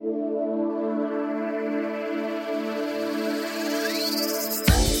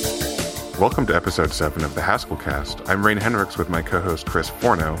welcome to episode 7 of the Haskell Cast. I'm Rain Henricks with my co-host Chris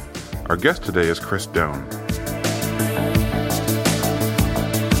Forno. Our guest today is Chris Doan.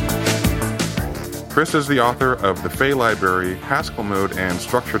 Chris is the author of the Fay library, Haskell Mode, and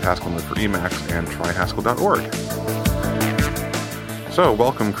Structured Haskell Mode for Emacs, and tryhaskell.org. So,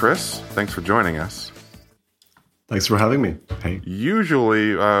 welcome, Chris. Thanks for joining us. Thanks for having me. Hey.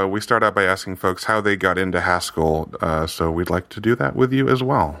 Usually, we start out by asking folks how they got into Haskell, so we'd like to do that with you as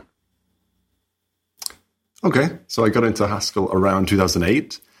well. Okay, so I got into Haskell around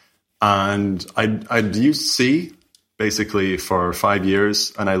 2008, and I'd used C basically for 5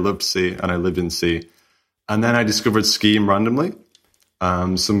 years, and I loved C, and I lived in C. And then I discovered Scheme randomly.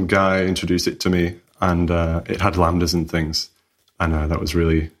 Some guy introduced it to me, and it had lambdas and things, and that was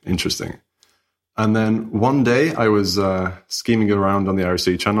really interesting. And then one day I was scheming around on the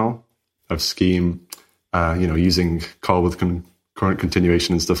IRC channel of Scheme, using call with current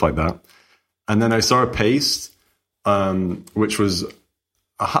continuation and stuff like that. And then I saw a paste, which was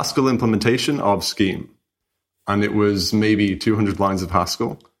a Haskell implementation of Scheme. And it was maybe 200 lines of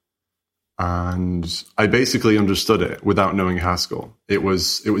Haskell. And I basically understood it without knowing Haskell. It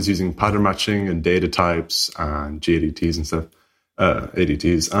was using pattern matching and data types and GADTs and stuff,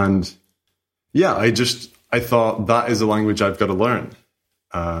 ADTs. And yeah, I thought that is a language I've got to learn.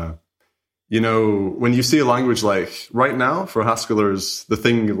 When you see a language like right now for Haskellers, the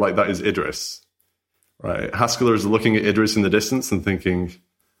thing like that is Idris, right? Haskellers are looking at Idris in the distance and thinking,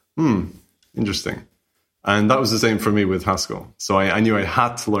 interesting. And that was the same for me with Haskell. So I knew I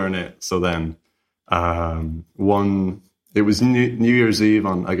had to learn it. So then it was New Year's Eve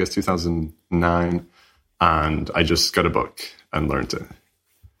on, I guess, 2009. And I just got a book and learned it.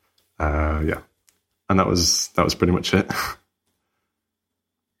 And that was pretty much it.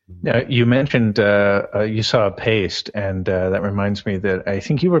 Now, you mentioned you saw a paste, and that reminds me that I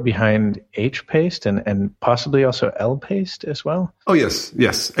think you were behind H-paste and possibly also L-paste as well. Oh, yes.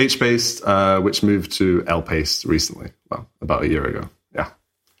 H-paste, which moved to L-paste recently, well, about a year ago. Yeah.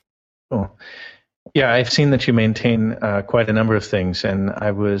 Cool. Yeah, I've seen that you maintain quite a number of things, and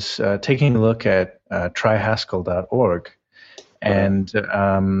I was taking a look at tryhaskell.org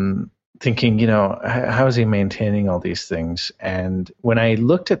and thinking, how is he maintaining all these things? And when I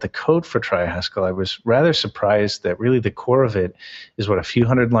looked at the code for Try Haskell, I was rather surprised that really the core of it is a few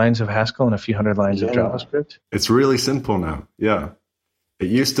hundred lines of Haskell and a few hundred lines of JavaScript. It's really simple now. Yeah. It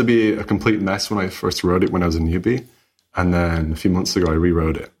used to be a complete mess when I first wrote it when I was a newbie. And then a few months ago, I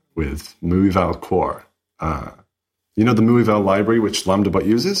rewrote it with MoveEval core. The MoveEval library, which Lambda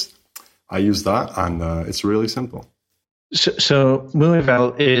uses, I use that, and it's really simple. So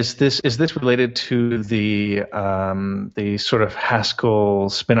MoveEval, is this related to the sort of Haskell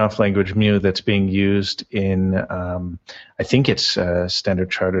spin-off language Mu that's being used in I think it's Standard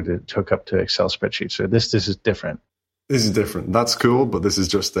Charter to hook up to Excel spreadsheets. So this is different. This is different. That's cool, but this is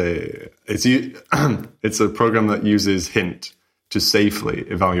just it's a program that uses Hint to safely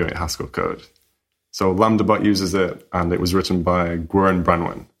evaluate Haskell code. So LambdaBot uses it, and it was written by Gwern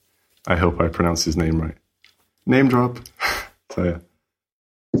Branwen. I hope I pronounced his name right. Name drop. So yeah.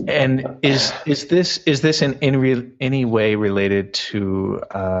 And is this in any way related to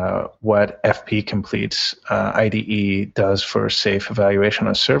what FP Complete's IDE does for safe evaluation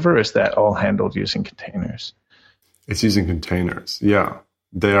on a server? Or is that all handled using containers? It's using containers. Yeah,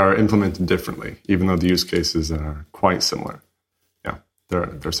 they are implemented differently, even though the use cases are quite similar. Yeah,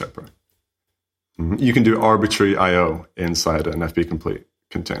 they're separate. You can do arbitrary I/O inside an FP Complete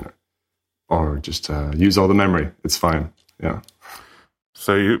container. Or just use all the memory. It's fine. Yeah.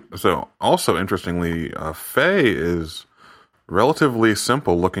 So also interestingly, Fay is relatively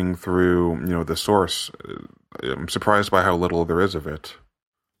simple looking through, the source. I'm surprised by how little there is of it.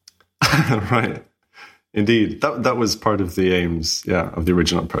 Right. Indeed. That was part of the aims, of the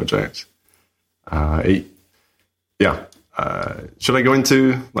original project. Should I go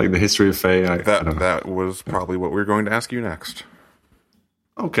into the history of Fay? That was probably what we were going to ask you next.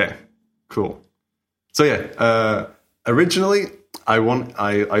 Okay. Cool. So originally I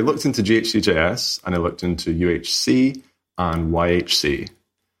looked into ghcjs and I looked into UHC and YHC,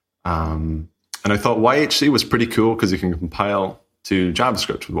 and I thought YHC was pretty cool because you can compile to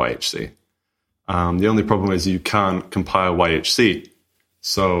JavaScript with YHC. The only problem is you can't compile YHC,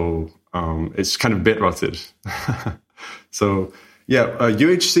 so it's kind of bit rotted. So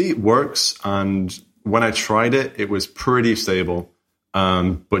UHC works, and when I tried it, it was pretty stable.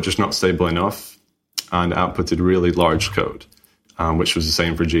 But just not stable enough, and outputted really large code, which was the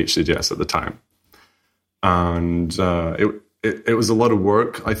same for ghcjs at the time. And it was a lot of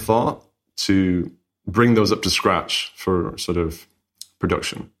work, I thought, to bring those up to scratch for sort of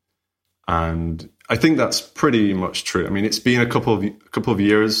production. And I think that's pretty much true. I mean, it's been a couple of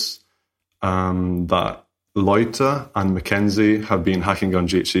years that Loita and Mackenzie have been hacking on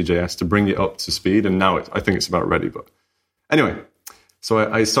ghcjs to bring it up to speed, and now I think it's about ready. But anyway, so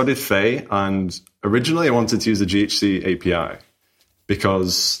I started Fei, and originally I wanted to use the GHC API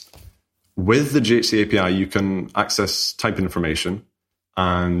because with the GHC API you can access type information,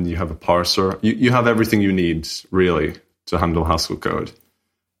 and you have a parser. You have everything you need really to handle Haskell code.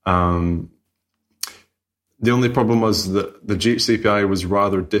 The only problem was that the GHC API was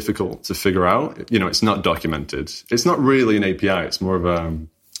rather difficult to figure out. You know, it's not documented. It's not really an API. It's more of an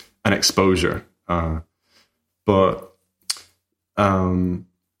exposure. But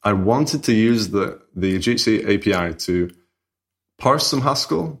I wanted to use the GHC API to parse some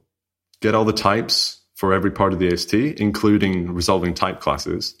Haskell, get all the types for every part of the AST, including resolving type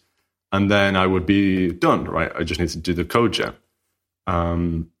classes, and then I would be done, right? I just need to do the code gen.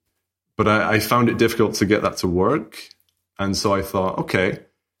 But I found it difficult to get that to work. And so I thought, okay,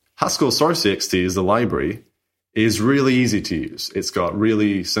 Haskell source.txt is the library, is really easy to use. It's got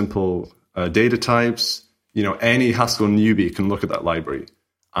really simple data types. You know, any Haskell newbie can look at that library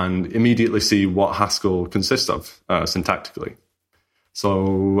and immediately see what Haskell consists of syntactically.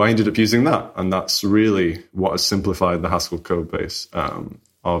 So I ended up using that. And that's really what has simplified the Haskell code base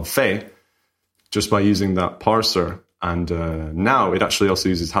of Fei, just by using that parser. And now it actually also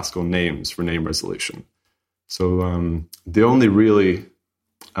uses Haskell names for name resolution. So the only really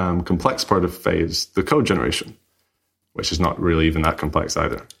complex part of Fei is the code generation, which is not really even that complex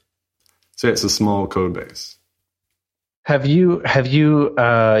either. So yeah, it's a small code base. Have you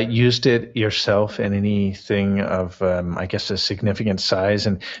used it yourself in anything of, I guess, a significant size?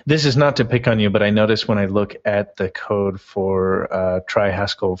 And this is not to pick on you, but I notice when I look at the code for Try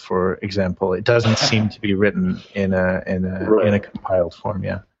Haskell, for example, it doesn't seem to be written in a compiled form.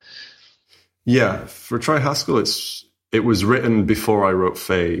 Yeah. Yeah. For Try Haskell, it was written before I wrote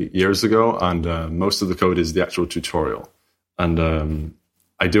Fei years ago, and most of the code is the actual tutorial. And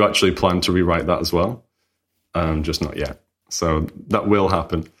I do actually plan to rewrite that as well. Just not yet. So that will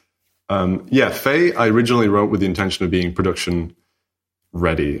happen. Fei, I originally wrote with the intention of being production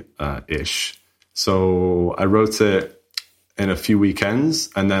ready-ish. So I wrote it in a few weekends,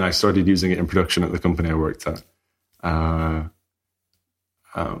 and then I started using it in production at the company I worked at,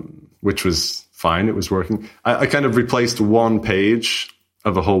 which was fine. It was working. I kind of replaced one page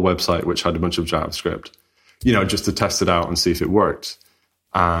of a whole website, which had a bunch of JavaScript, just to test it out and see if it worked.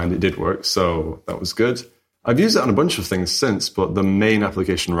 And it did work, so that was good. I've used it on a bunch of things since, but the main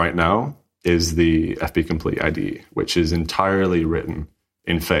application right now is the FP Complete IDE, which is entirely written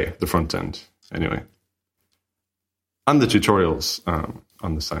in Fei, the front end, anyway. And the tutorials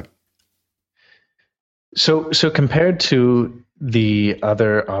on the site. So compared to the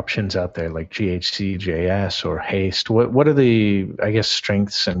other options out there, like ghcjs or Haste, what are the, I guess,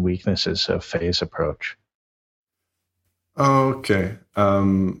 strengths and weaknesses of Fei's approach? Okay.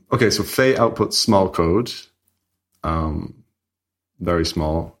 So Fei outputs small code. Very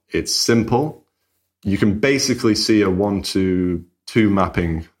small. It's simple. You can basically see a 1-to-2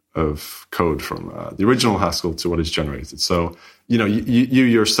 mapping of code from the original Haskell to what is generated. So, you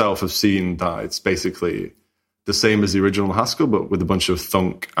yourself have seen that it's basically the same as the original Haskell, but with a bunch of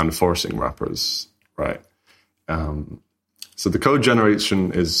thunk and forcing wrappers, right? So the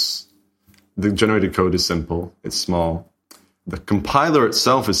generated code is simple. It's small. The compiler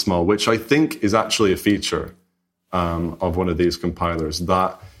itself is small, which I think is actually a feature of one of these compilers,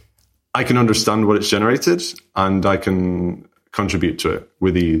 that I can understand what it's generated and I can contribute to it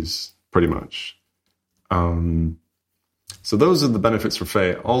with ease, pretty much. So those are the benefits for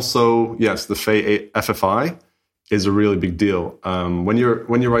Fei. Also, yes, the Fei FFI is a really big deal. When you're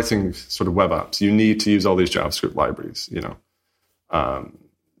writing sort of web apps, you need to use all these JavaScript libraries,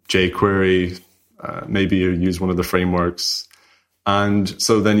 jQuery, maybe you use one of the frameworks. And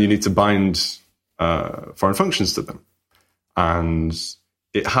so then you need to bind foreign functions to them. And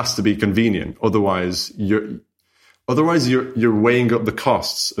it has to be convenient. Otherwise you're weighing up the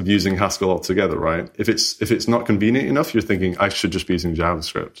costs of using Haskell altogether, right? If it's not convenient enough, you're thinking, I should just be using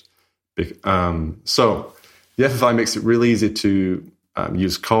JavaScript. So the FFI makes it really easy to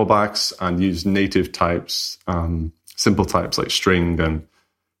use callbacks and use native types, simple types like string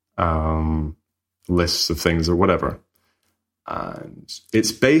and lists of things or whatever. And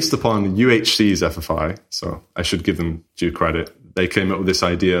it's based upon UHC's FFI, so I should give them due credit. They came up with this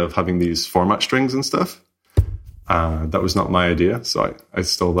idea of having these format strings and stuff. That was not my idea, so I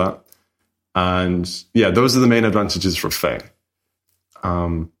stole that. And those are the main advantages for Fei.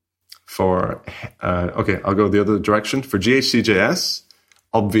 I'll go the other direction. For ghcjs,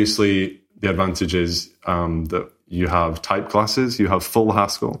 obviously the advantage is that you have type classes, you have full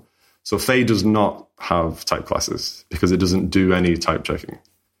Haskell. So Fay does not have type classes because it doesn't do any type checking.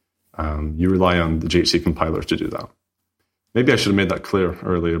 You rely on the GHC compiler to do that. Maybe I should have made that clear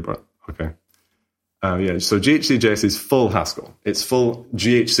earlier, but okay. So ghcjs is full Haskell. It's full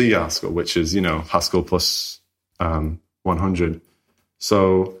GHC Haskell, which is, Haskell plus 100.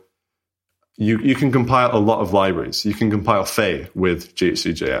 So you can compile a lot of libraries. You can compile Fay with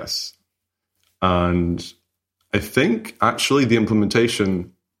ghcjs. And I think, actually, the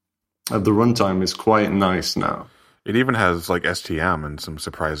implementation of the runtime is quite nice now. It even has, like, STM and some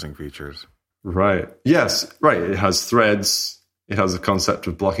surprising features. Right. Yes, right. It has threads. It has a concept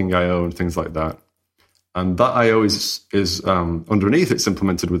of blocking I/O and things like that. And that I/O is underneath. It's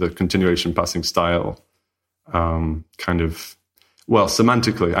implemented with a continuation passing style,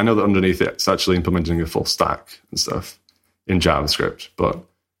 semantically. I know that underneath it's actually implementing a full stack and stuff in JavaScript. But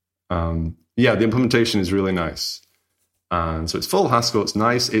the implementation is really nice. And so it's full Haskell. It's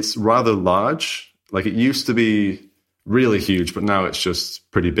nice. It's rather large. Like, it used to be really huge, but now it's just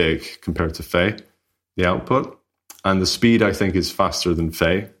pretty big compared to Fay, the output. And the speed, I think, is faster than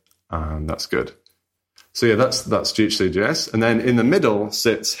Fay, and that's good. So yeah, that's ghcjs. And then in the middle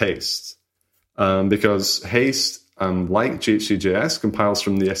sits Haste, because Haste, like ghcjs, compiles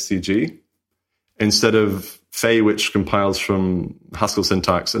from the STG, instead of Fay, which compiles from Haskell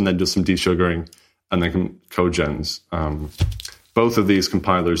syntax and then does some desugaring and then code gens. Both of these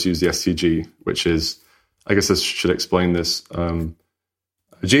compilers use the STG, which is, I guess I should explain this.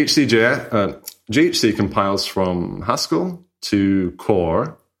 GHC compiles from Haskell to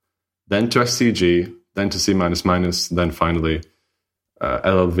core, then to STG, then to C++, then finally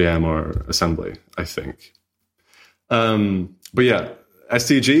LLVM or assembly, I think. But yeah,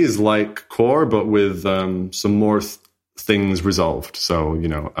 STG is like core, but with some more things resolved. So,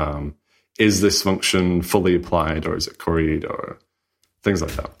 is this function fully applied, or is it queried, or things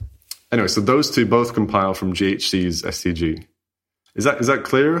like that. Anyway, so those two both compile from GHC's STG. Is that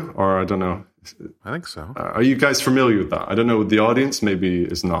clear, or I don't know? I think so. Are you guys familiar with that? I don't know. The audience maybe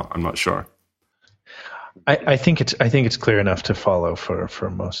is not. I'm not sure. I think it's clear enough to follow for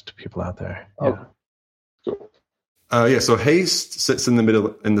most people out there. Yeah. So Haste sits in the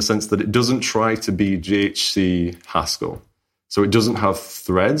middle in the sense that it doesn't try to be GHC Haskell. So it doesn't have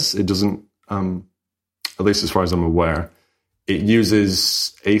threads. It doesn't, at least as far as I'm aware, it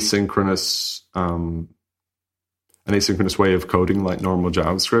uses an asynchronous way of coding like normal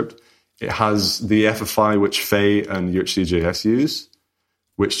JavaScript. It has the FFI which Fay and ghcjs use,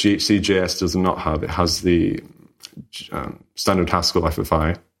 which ghcjs does not have. It has the standard Haskell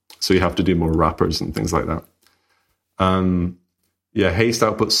FFI, so you have to do more wrappers and things like that. Haste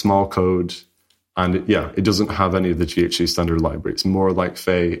outputs small code, and it doesn't have any of the GHC standard library. It's more like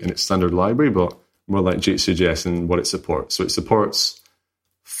Fay in its standard library, but more like ghcjs in what it supports. So it supports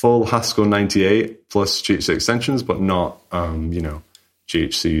full Haskell 98 plus GHC extensions, but not,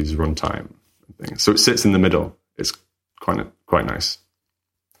 GHC's runtime thing. So it sits in the middle. It's quite nice.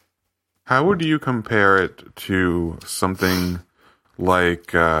 How would you compare it to something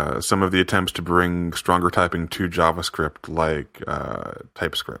like some of the attempts to bring stronger typing to JavaScript, like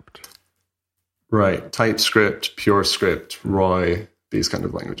TypeScript? Right. TypeScript, PureScript, Roy, these kind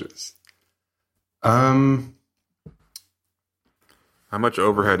of languages. How much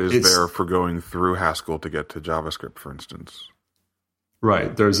overhead is there for going through Haskell to get to JavaScript, for instance?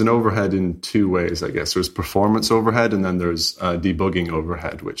 Right. There's an overhead in two ways, I guess. There's performance overhead, and then there's debugging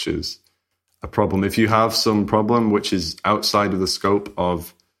overhead, which is a problem. If you have some problem which is outside of the scope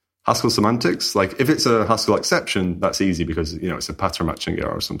of Haskell semantics, like if it's a Haskell exception, that's easy because, it's a pattern matching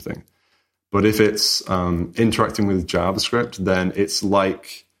error or something. But if it's interacting with JavaScript, then it's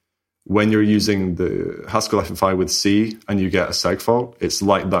like when you're using the Haskell FFI with C and you get a seg fault, it's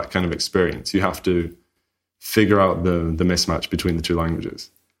like that kind of experience. You have to figure out the mismatch between the two languages.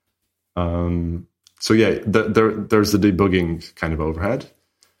 There's the debugging kind of overhead,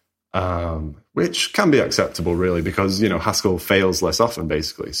 which can be acceptable, really, because, Haskell fails less often,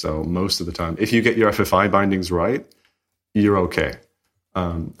 basically. So most of the time, if you get your FFI bindings right, you're okay.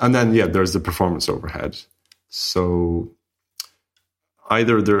 And then, there's the performance overhead. So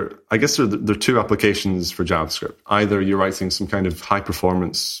either there are two applications for JavaScript. Either you're writing some kind of high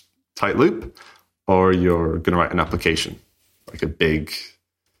performance tight loop, or you're going to write an application, like a big,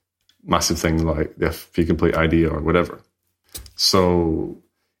 massive thing like the FP Complete ID or whatever. So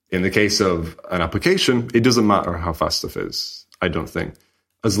in the case of an application, it doesn't matter how fast stuff is, I don't think.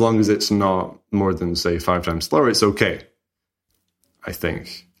 As long as it's not more than, say, 5 times slower, it's okay, I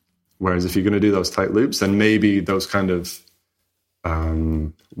think. Whereas if you're going to do those tight loops, then maybe those kind of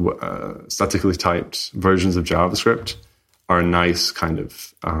statically typed versions of JavaScript are a nice kind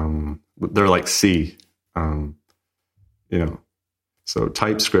of, they're like C, so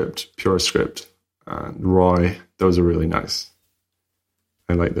TypeScript, PureScript, and Roy, those are really nice.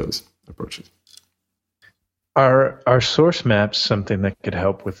 I like those approaches. Are source maps something that could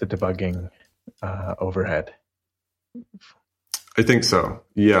help with the debugging overhead? I think so.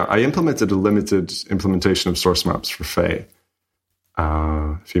 Yeah, I implemented a limited implementation of source maps for Fay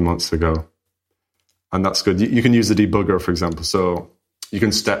a few months ago, and that's good. You can use the debugger, for example, so you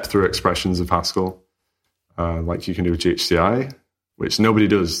can step through expressions of Haskell, like you can do with GHCI, which nobody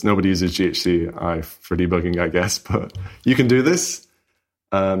does. Nobody uses GHCI for debugging, I guess, but you can do this.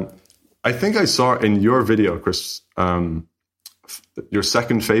 I think I saw in your video, Chris, your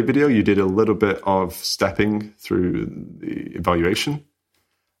second Fay video, you did a little bit of stepping through the evaluation.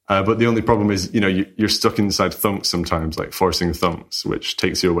 But the only problem is, you're stuck inside thunks sometimes, like forcing thunks, which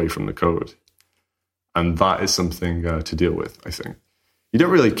takes you away from the code. And that is something to deal with, I think. You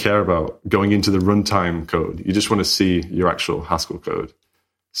don't really care about going into the runtime code. You just want to see your actual Haskell code.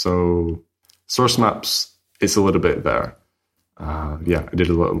 So source maps, it's a little bit there. I did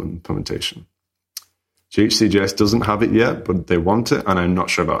a little implementation. ghcjs doesn't have it yet, but they want it, and I'm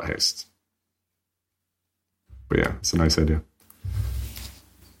not sure about Haste. But yeah, it's a nice idea.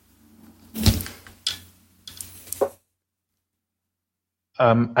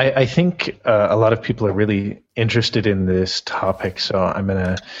 I think a lot of people are really interested in this topic, so I'm going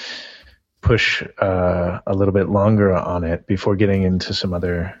to push a little bit longer on it before getting into some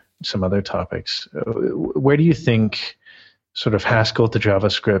other topics. Where do you think sort of Haskell to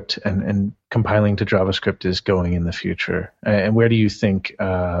JavaScript and compiling to JavaScript is going in the future? And where do you think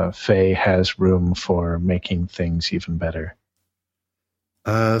Fay has room for making things even better?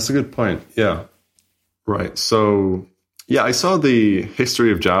 That's a good point. Yeah. Right. So, yeah, I saw the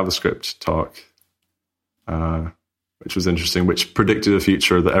history of JavaScript talk, which was interesting, which predicted a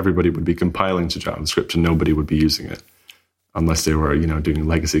future that everybody would be compiling to JavaScript and nobody would be using it unless they were, doing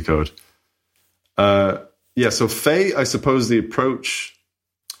legacy code. So Fay, I suppose the approach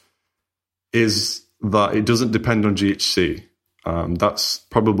is that it doesn't depend on GHC. That's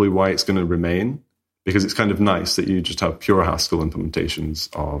probably why it's going to remain, because it's kind of nice that you just have pure Haskell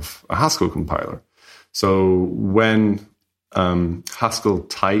implementations of a Haskell compiler. So when Haskell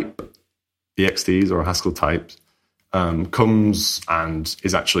type exts or Haskell types comes and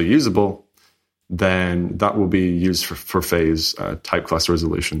is actually usable, then that will be used for Fay's type class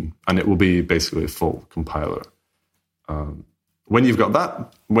resolution, and it will be basically a full compiler. When you've got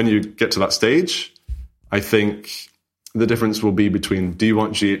that, when you get to that stage, I think the difference will be between, do you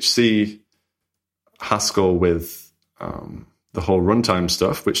want GHC Haskell with the whole runtime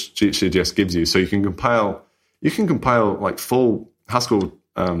stuff, which ghcjs gives you, so you can compile like full Haskell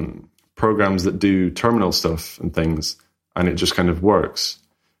programs that do terminal stuff and things, and it just kind of works.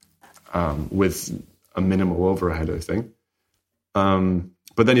 With a minimal overhead, I think.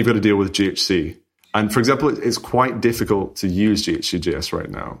 But then you've got to deal with GHC. And for example, it's quite difficult to use ghcjs right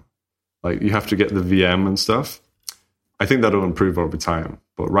now. Like, you have to get the VM and stuff. I think that'll improve over time.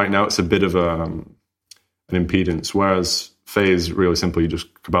 But right now it's a bit of an impedance, whereas Fay is really simple. You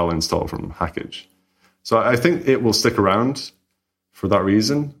just cabal install from Hackage. So I think it will stick around for that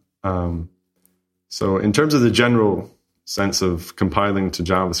reason. So in terms of the general sense of compiling to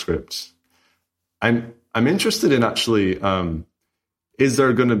JavaScript, I'm interested in actually, are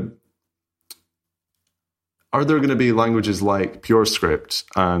there going to be languages like PureScript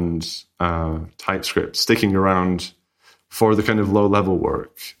and TypeScript sticking around for the kind of low level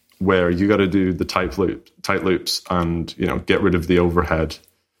work where you got to do the type loops and get rid of the overhead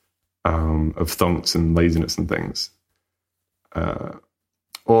of thunks and laziness and things,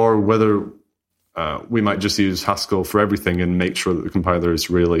 or whether we might just use Haskell for everything and make sure that the compiler is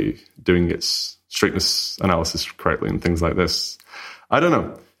really doing its strictness analysis correctly and things like this. I don't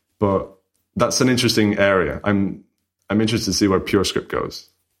know, but that's an interesting area. I'm interested to see where PureScript goes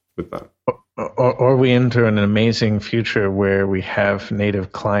with that. Or we enter an amazing future where we have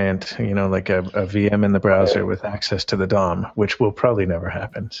native client, like a VM in the browser with access to the DOM, which will probably never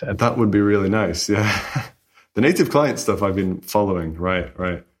happen. Sadly. That would be really nice, yeah. The native client stuff I've been following,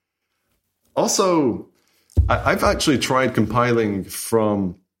 right. Also, I've actually tried compiling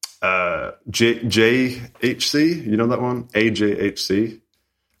from JHC, you know that one? AJHC.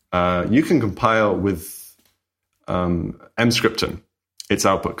 You can compile with mscripton, its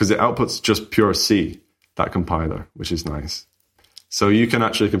output, because it outputs just pure C, that compiler, which is nice. So you can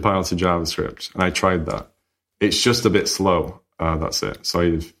actually compile to JavaScript, and I tried that. It's just a bit slow, that's it. So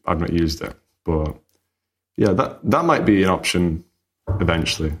I've not used it. But yeah, that might be an option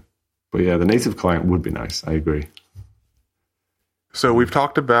eventually. But yeah, the native client would be nice. I agree. So we've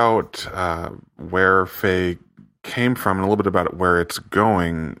talked about where Fay came from and a little bit about where it's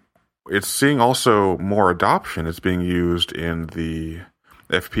going. It's seeing also more adoption. It's being used in the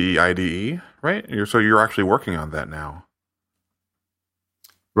FPE IDE, right? So you're actually working on that now.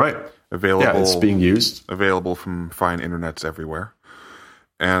 Right. Available. Yeah, it's being used. Available from fine internets everywhere.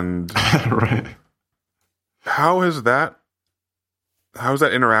 And right. How's that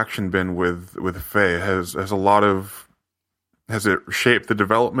interaction been with Fay? Has it shaped the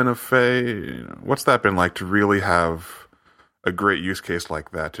development of Fay? What's that been like to really have a great use case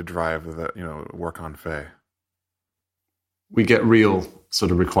like that to drive the work on Fay? We get real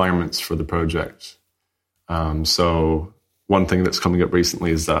sort of requirements for the project. So one thing that's coming up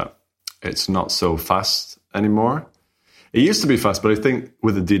recently is that it's not so fast anymore. It used to be fast, but I think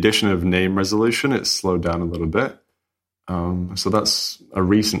with the addition of name resolution, it's slowed down a little bit. So that's a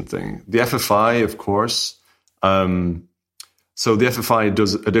recent thing. The FFI, of course. So the FFI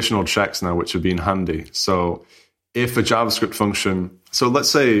does additional checks now, which have been handy. So if a JavaScript function, so let's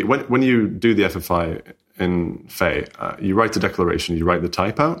say when you do the FFI in Fay, you write the declaration, you write the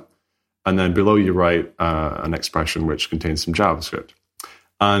type out, and then below you write an expression which contains some JavaScript.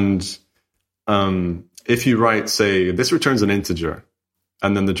 And if you write, say, this returns an integer,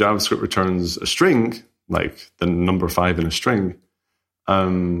 and then the JavaScript returns a string, like the number 5 in a string,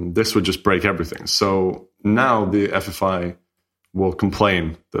 this would just break everything. So now the FFI will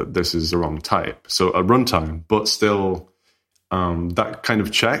complain that this is the wrong type. So at runtime, but still that kind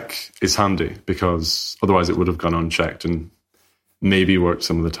of check is handy because otherwise it would have gone unchecked and maybe worked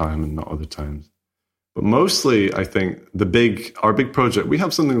some of the time and not other times. But mostly, I think our big project, we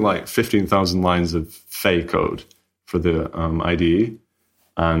have something like 15,000 lines of Fay code for the IDE.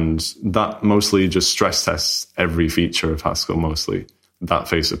 And that mostly just stress tests every feature of Haskell, mostly, that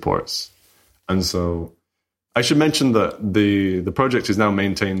Fay supports. And so I should mention that the project is now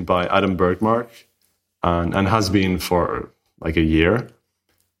maintained by Adam Bergmark and has been for like a year.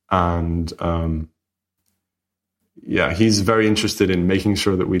 And he's very interested in making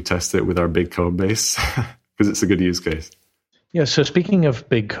sure that we test it with our big code base because it's a good use case. Yeah, so speaking of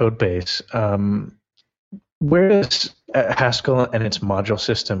big code base, where does Haskell and its module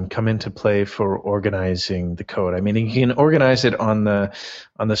system come into play for organizing the code? I mean, you can organize it on the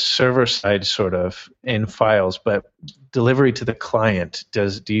server side, sort of in files, but delivery to the client, do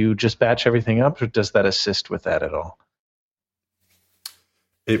you just batch everything up, or does that assist with that at all?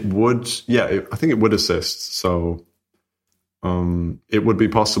 It would, I think it would assist. So it would be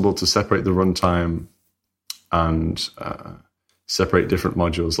possible to separate the runtime and separate different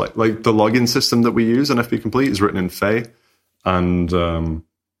modules. Like the login system that we use on FP Complete is written in Fay, and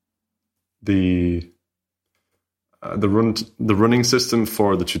the running system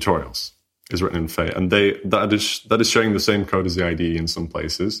for the tutorials is written in Fay, and that is sharing the same code as the IDE in some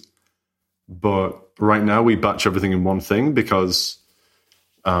places. But right now we batch everything in one thing because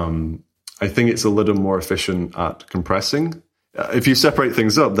I think it's a little more efficient at compressing. If you separate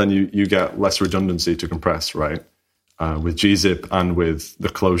things up, then you get less redundancy to compress, right? With gzip and with the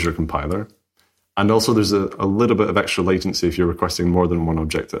closure compiler. And also there's a little bit of extra latency if you're requesting more than one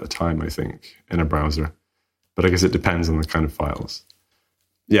object at a time, I think, in a browser. But I guess it depends on the kind of files.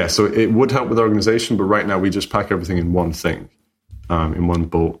 Yeah, so it would help with organization, but right now we just pack everything in one thing, in one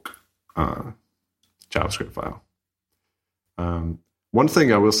bulk JavaScript file. One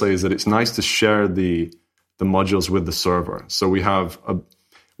thing I will say is that it's nice to share the modules with the server. So we have a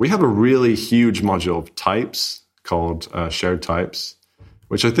really huge module of types called shared types,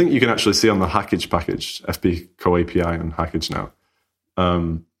 which I think you can actually see on the Hackage package, FP Co API and Hackage now.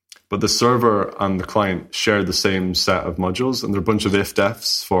 But the server and the client share the same set of modules, and there are a bunch of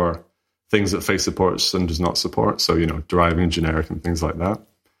if-defs for things that Fay supports and does not support. So, deriving generic and things like that,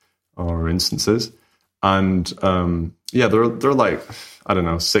 or instances. And they're like,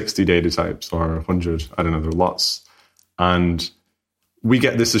 60 data types or 100. There are lots. And we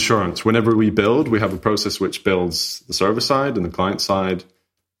get this assurance. Whenever we build, we have a process which builds the server side and the client side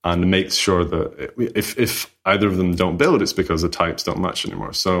and makes sure that if either of them don't build, it's because the types don't match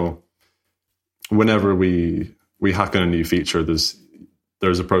anymore. So whenever we hack on a new feature, there's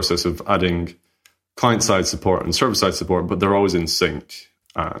a process of adding client-side support and server-side support, but they're always in sync,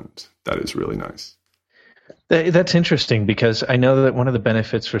 and that is really nice. That's interesting because I know that one of the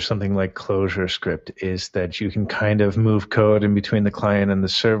benefits for something like ClojureScript is that you can kind of move code in between the client and the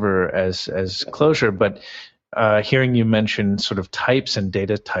server as Clojure, but hearing you mention sort of types and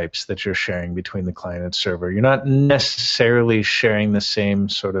data types that you're sharing between the client and server, you're not necessarily sharing the same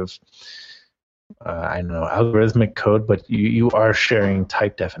sort of I don't know, algorithmic code, but you are sharing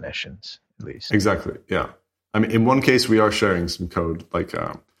type definitions at least. Exactly. Yeah. I mean, in one case, we are sharing some code. Like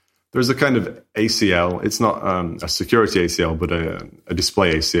there's a kind of ACL. It's not a security ACL, but a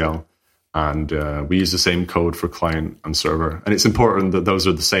display ACL. And we use the same code for client and server. And it's important that those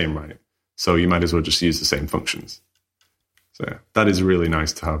are the same, right? So you might as well just use the same functions. So yeah, that is really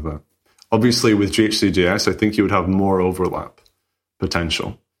nice to have that. Obviously, with ghcjs, I think you would have more overlap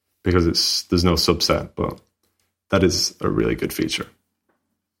potential because there's no subset, but that is a really good feature.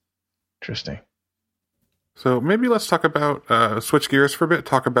 Interesting. So maybe let's talk about, switch gears for a bit,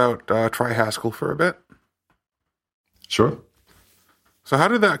 talk about Try Haskell for a bit. Sure. So how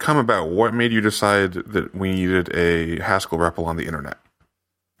did that come about? What made you decide that we needed a Haskell REPL on the internet?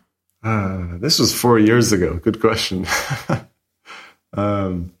 This was 4 years ago. Good question.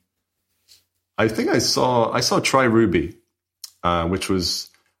 I think I saw Try Ruby, which was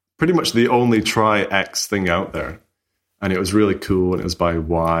pretty much the only Try X thing out there. And it was really cool. And it was by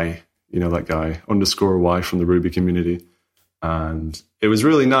Y, you know, that guy, _Y from the Ruby community. And it was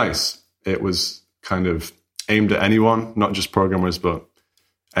really nice. It was kind of aimed at anyone, not just programmers, but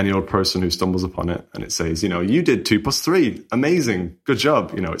any old person who stumbles upon it. And it says, you know, you did 2 + 3. Amazing. Good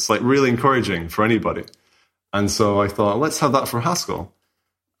job. You know, it's like really encouraging for anybody. And so I thought, let's have that for Haskell.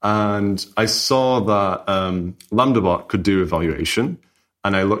 And I saw that LambdaBot could do evaluation.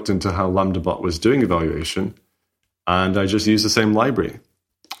 And I looked into how LambdaBot was doing evaluation. And I just used the same library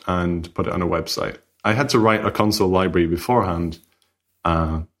and put it on a website. I had to write a console library beforehand.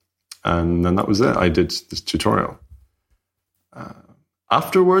 And then that was it. I did this tutorial.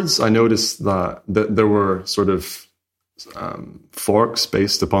 Afterwards, I noticed that there were sort of forks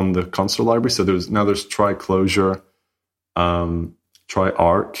based upon the console library. So there's Try Closure, Try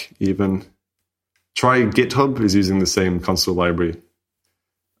Arc, even. Try GitHub is using the same console library.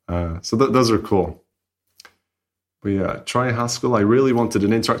 So those are cool. But yeah, Try Haskell. I really wanted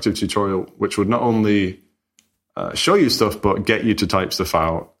an interactive tutorial which would not only show you stuff, but get you to type stuff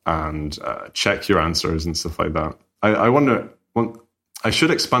out and check your answers and stuff like that. I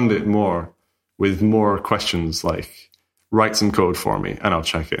should expand it more with more questions like write some code for me and I'll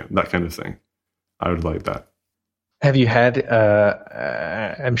check it, that kind of thing. I would like that. Have you had,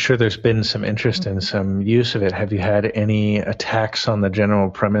 I'm sure there's been some interest in some use of it. Have you had any attacks on the general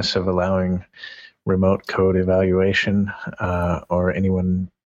premise of allowing remote code evaluation or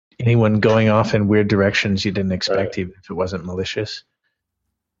anyone going off in weird directions you didn't expect, even if it wasn't malicious?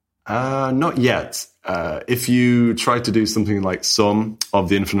 Not yet. If you try to do something like sum of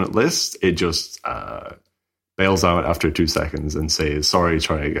the infinite list, it just bails out after 2 seconds and says, sorry,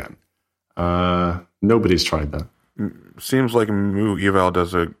 try again. Nobody's tried that. Seems like MooEval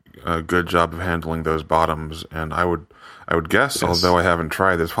does a good job of handling those bottoms, and I would guess, yes, although I haven't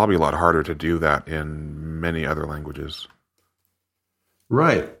tried, it's probably a lot harder to do that in many other languages.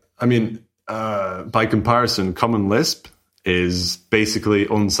 Right. I mean, by comparison, Common Lisp is basically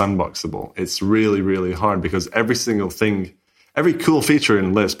unsandboxable. It's really, really hard because every cool feature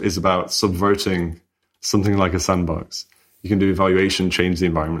in Lisp is about subverting something like a sandbox. You can do evaluation, change the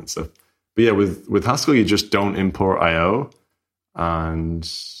environment stuff. But yeah, with Haskell, you just don't import I/O, and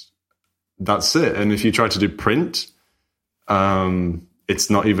that's it. And if you try to do print, it's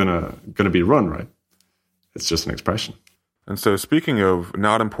not even going to be run, right? It's just an expression. And so speaking of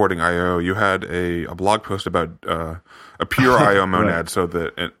not importing I/O, you had a blog post about a pure I/O monad, right,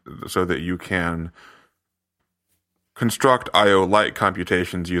 so that you can construct I/O-like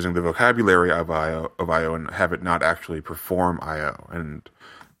computations using the vocabulary of I/O and have it not actually perform I/O. And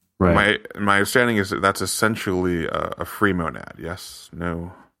right, my understanding is that that's essentially a free monad. Yes?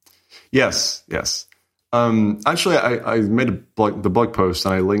 No? Yes. Actually, I made the blog post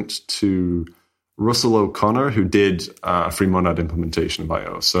and I linked to Russell O'Connor, who did a free monad implementation of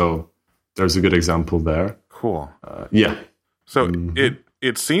I/O. So there's a good example there. Cool. Yeah. So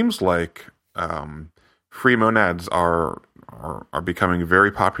it seems like free monads are becoming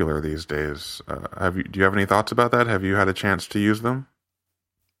very popular these days. Do you have any thoughts about that? Have you had a chance to use them?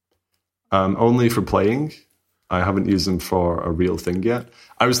 Only for playing. I haven't used them for a real thing yet.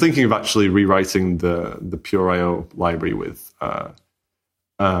 I was thinking of actually rewriting the pure I/O library with a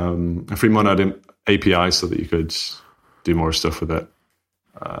free monad API so that you could do more stuff with it.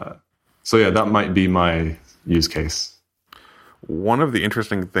 So yeah, that might be my use case. One of the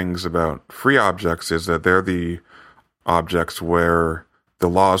interesting things about free objects is that they're the objects where the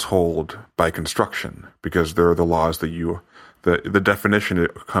laws hold by construction, because they're the laws that the definition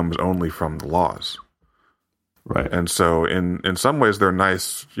comes only from the laws. Right. And so in some ways they're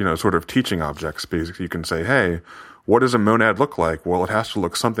nice, sort of teaching objects, because you can say, hey, what does a monad look like? Well, it has to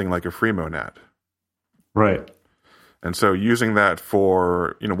look something like a free monad. Right. And so using that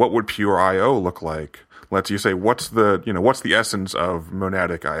for, what would pure I/O look like? Lets you say, what's the essence of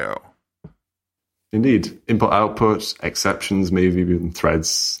monadic I/O? Indeed. Input, output, exceptions, maybe even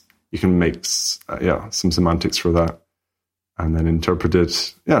threads. You can make, some semantics for that. And then interpret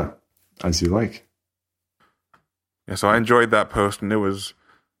it, as you like. Yeah, so I enjoyed that post, and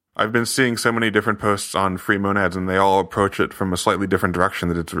I've been seeing so many different posts on free monads, and they all approach it from a slightly different direction.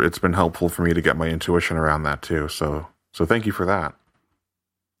 That it's been helpful for me to get my intuition around that too. So thank you for that.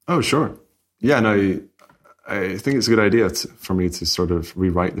 Oh, sure. Yeah, no, I think it's a good idea for me to sort of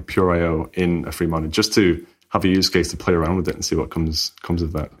rewrite the pure I/O in a free monad, just to have a use case to play around with it and see what comes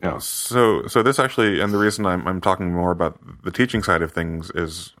of that. Yeah. So this actually, and the reason I'm talking more about the teaching side of things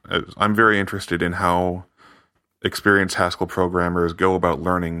is I'm very interested in how experienced Haskell programmers go about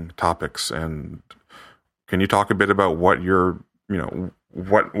learning topics. And can you talk a bit about what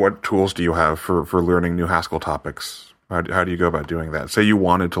what tools do you have for learning new Haskell topics? How do you go about doing that? Say you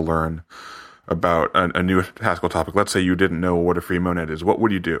wanted to learn about a new Haskell topic. Let's say you didn't know what a free monad is. What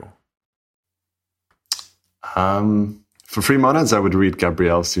would you do? For free monads, I would read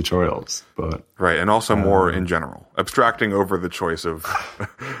Gabriel's tutorials, but right, and also more in general, abstracting over the choice of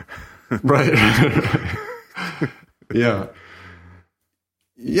right. Yeah.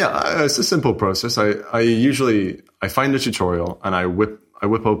 It's a simple process. I usually find a tutorial and I whip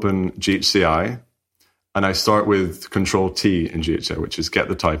open GHCI, and I start with Control T in GHCI, which is get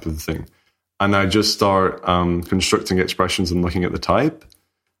the type of the thing, and I just start constructing expressions and looking at the type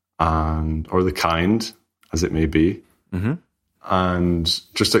or the kind, as it may be, and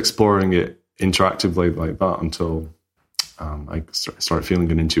just exploring it interactively like that until I start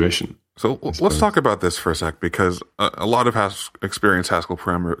feeling an intuition. So let's talk about this for a sec, because a lot of experienced Haskell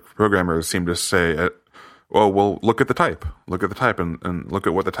programmers seem to say, well, look at the type, and look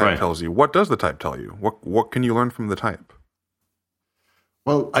at what the type tells you. What does the type tell you? What can you learn from the type?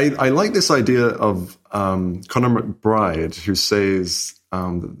 Well, I like this idea of Conor McBride, who says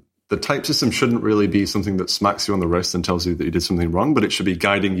the type system shouldn't really be something that smacks you on the wrist and tells you that you did something wrong, but it should be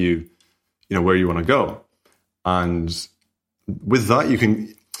guiding you, where you want to go. And with that, you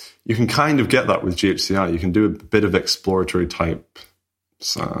can kind of get that with GHCI. You can do a bit of exploratory type,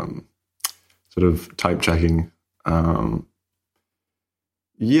 sort of type checking. I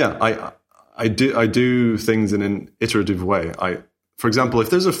do things in an iterative way. For example, if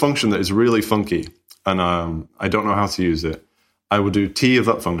there's a function that is really funky and I don't know how to use it, I will do T of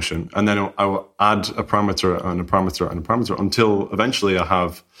that function, and then I will add a parameter and a parameter and a parameter until eventually I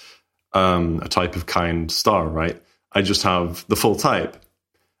have a type of kind star, right? I just have the full type.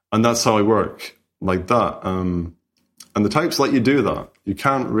 And that's how I work, like that. And the types let you do that. You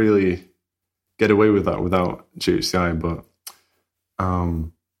can't really get away with that without GHCI, but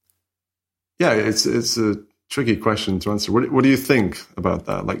it's a tricky question to answer. What do you think about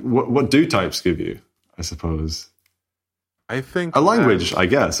that? Like, what do types give you, I suppose? I think a language, I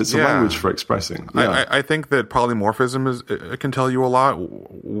guess. It's a language for expressing. Yeah. I think that polymorphism can tell you a lot.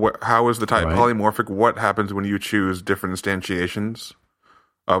 How is the type polymorphic? What happens when you choose different instantiations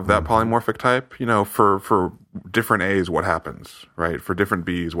of that polymorphic type? For different A's, what happens, right? For different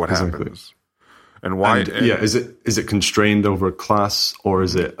B's, what happens? And why? Is it constrained over a class, or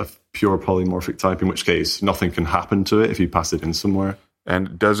is it a pure polymorphic type, in which case nothing can happen to it if you pass it in somewhere?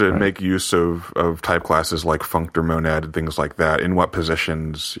 And does it make use of type classes like functor monad and things like that? In what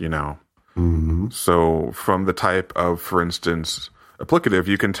positions, So from the type of, for instance, applicative,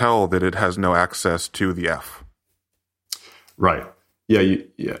 you can tell that it has no access to the F. Right.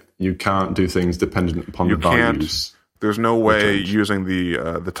 You can't do things dependent upon the values. There's no way using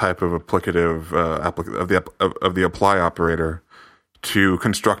the type of applicative of the apply operator to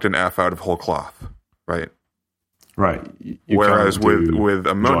construct an F out of whole cloth, right? Right. Whereas with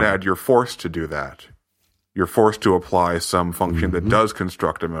a monad, you're forced to do that. You're forced to apply some function that does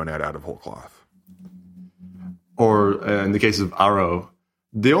construct a monad out of whole cloth. Or in the case of arrow,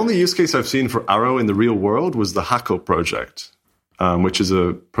 the only use case I've seen for arrow in the real world was the Hackle project, which is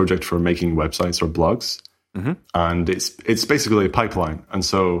a project for making websites or blogs. And it's basically a pipeline. And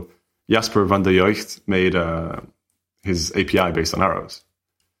so Jasper van der Jeucht made his API based on arrows.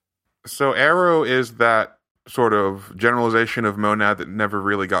 So arrow is that sort of generalization of monad that never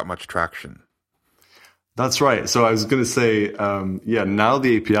really got much traction. That's right. So I was going to say, now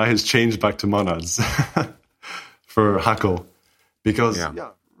the API has changed back to monads for Hackle because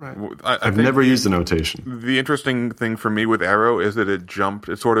I've never used the notation. The interesting thing for me with arrow is that it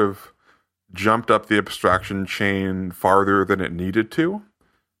sort of jumped up the abstraction chain farther than it needed to.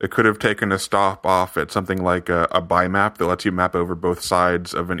 It could have taken a stop off at something like a bimap that lets you map over both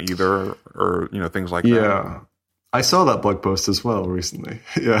sides of an either, or things like that. Yeah, I saw that blog post as well recently.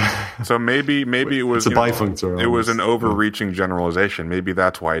 Yeah. So maybe it was it's a bifunctor. It was an overreaching generalization. Maybe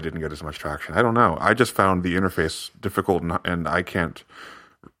that's why it didn't get as much traction. I don't know. I just found the interface difficult, and I can't.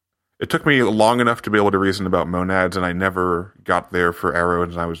 It took me long enough to be able to reason about monads, and I never got there for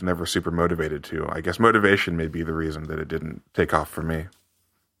arrows, and I was never super motivated to. I guess motivation may be the reason that it didn't take off for me.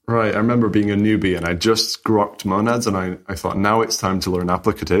 Right. I remember being a newbie, and I just grokked monads, and I thought, now it's time to learn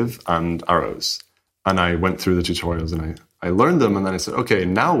applicative and arrows. And I went through the tutorials, and I learned them, and then I said, okay,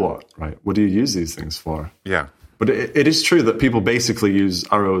 now what? Right? What do you use these things for? Yeah. But it is true that people basically use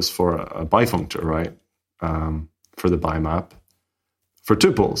arrows for a bifunctor, right? For the bimap. For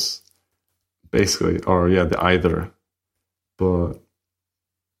tuples. Basically, or the either, but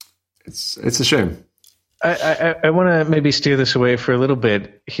it's a shame. I want to maybe steer this away for a little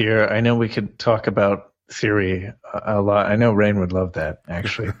bit here. I know we could talk about theory a lot. I know Rain would love that,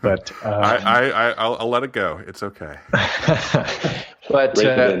 actually, but I'll let it go. It's okay. But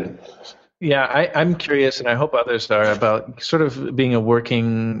I'm curious, and I hope others are, about sort of being a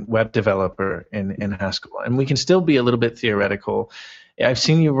working web developer in Haskell, and we can still be a little bit theoretical. I've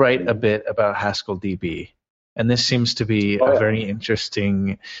seen you write a bit about Haskell DB, and this seems to be a very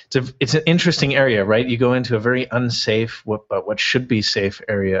interesting. It's an interesting area, right? You go into a very unsafe, but what should be safe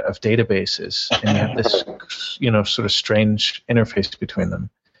area of databases, and you have this, sort of strange interface between them.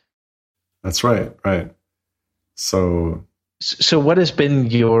 That's right. Right. So what has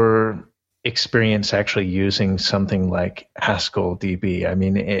been your experience actually using something like Haskell DB? I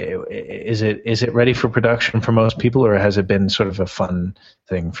mean, is it ready for production for most people, or has it been sort of a fun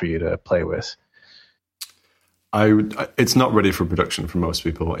thing for you to play with? It's not ready for production for most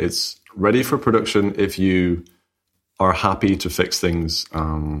people. It's ready for production if you are happy to fix things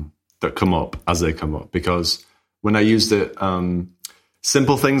that come up as they come up. Because when I used it,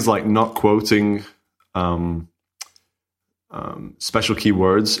 simple things like not quoting special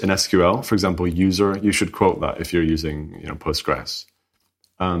keywords in SQL, for example, user, you should quote that if you're using Postgres.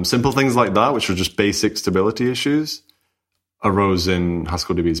 Simple things like that, which are just basic stability issues, arose in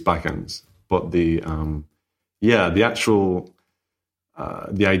Haskell DB's backends. But the actual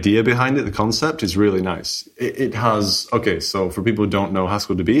the idea behind it, the concept, is really nice. It has, so for people who don't know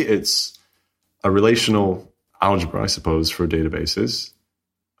Haskell DB, it's a relational algebra, I suppose, for databases.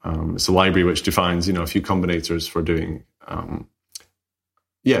 It's a library which defines, a few combinators for doing.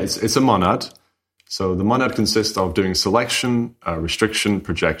 It's a monad. So the monad consists of doing selection, restriction,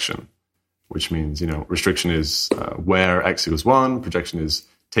 projection, which means, restriction is where x equals 1, projection is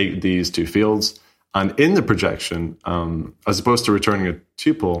take these two fields. And in the projection, as opposed to returning a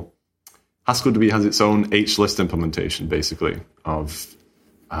tuple, Haskell DB has its own HList implementation, basically, of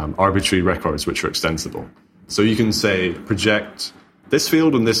arbitrary records which are extensible. So you can say project this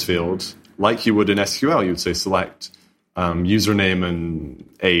field and this field, like you would in SQL. You would say select username and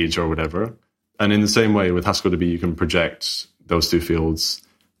age or whatever. And in the same way with Haskell DB, you can project those two fields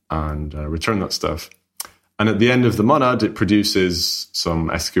and return that stuff. And at the end of the monad, it produces some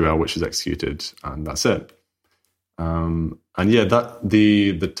SQL which is executed, and that's it. That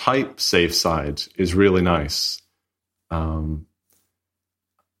the type safe side is really nice. And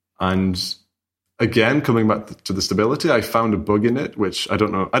again, coming back to the stability, I found a bug in it, which I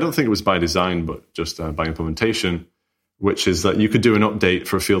don't know. I don't think it was by design, but just by implementation, which is that you could do an update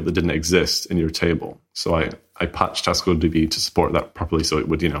for a field that didn't exist in your table. So I patched Haskell DB to support that properly, so it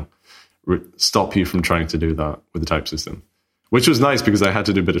would, stop you from trying to do that with the type system, which was nice because I had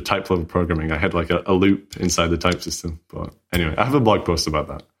to do a bit of type level programming. I had like a loop inside the type system. But anyway, I have a blog post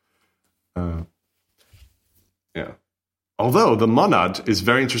about that. Although the monad is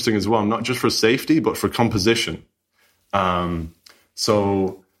very interesting as well, not just for safety, but for composition.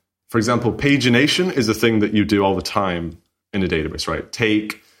 So, for example, pagination is a thing that you do all the time in a database, right?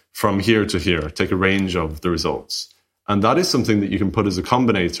 Take from here to here, take a range of the results. And that is something that you can put as a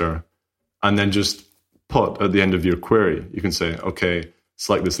combinator and then just put at the end of your query. You can say, okay,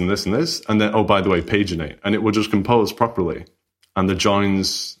 select this and this and this, and then, oh, by the way, paginate. And it will just compose properly. And the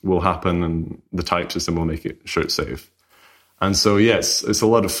joins will happen and the type system will make sure it's safe. And so, yes, it's a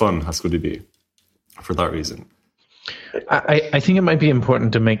lot of fun, Haskell DB, for that reason. I think it might be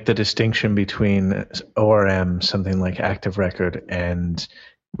important to make the distinction between ORM, something like active record, and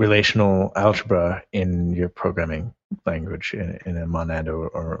relational algebra in your programming language, in a monad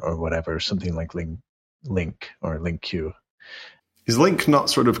or whatever, something like link or LINQ. Is LINQ not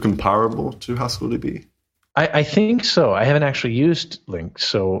sort of comparable to Haskell DB? I think so. I haven't actually used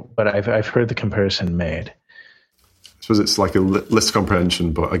LINQ, but I've heard the comparison made. suppose it's like a list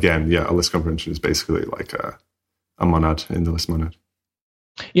comprehension, but again, a list comprehension is basically like a monad in the list monad.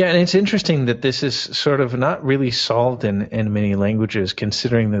 Yeah, and it's interesting that this is sort of not really solved in many languages,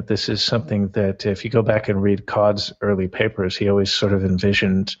 considering that this is something that if you go back and read Codd's early papers, he always sort of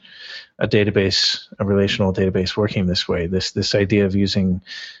envisioned a relational database working this way. This idea of using,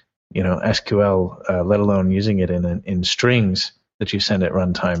 SQL, let alone using it in strings that you send at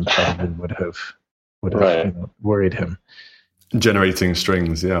runtime, probably would have worried him. Generating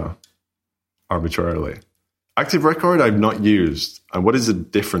strings, arbitrarily. Active Record I've not used. And what is the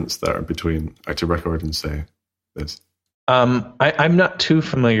difference there between Active Record and, say, this? I'm not too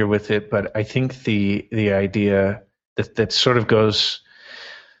familiar with it, but I think the idea that sort of goes,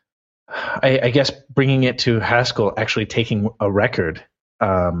 I guess, bringing it to Haskell, actually taking a record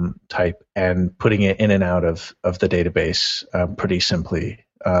type and putting it in and out of the database pretty simply.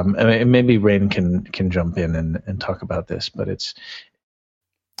 And maybe Rain can jump in and talk about this, but it's...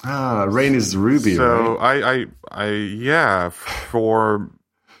 Rain is Ruby, so right?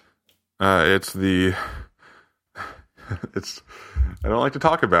 It's I don't like to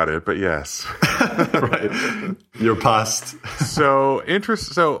talk about it, but yes. Right. Your past. So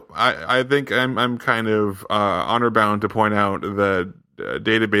I think I'm kind of honor bound to point out that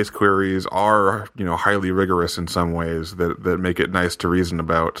database queries are, highly rigorous in some ways that make it nice to reason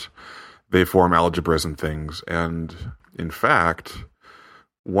about. They form algebras and things, and in fact,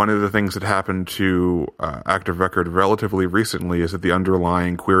 one of the things that happened to Active Record relatively recently is that the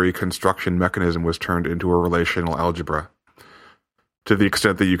underlying query construction mechanism was turned into a relational algebra. To the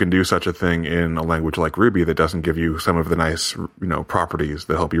extent that you can do such a thing in a language like Ruby that doesn't give you some of the nice, properties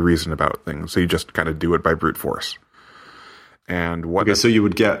that help you reason about things. So you just kind of do it by brute force. And so you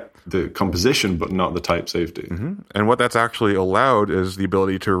would get the composition, but not the type safety. Mm-hmm. And what that's actually allowed is the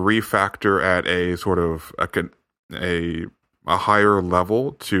ability to refactor at a sort of a higher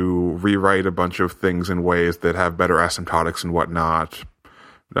level to rewrite a bunch of things in ways that have better asymptotics and whatnot,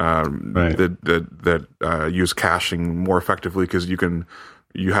 that use caching more effectively because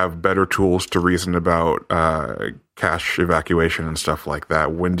you have better tools to reason about cache evacuation and stuff like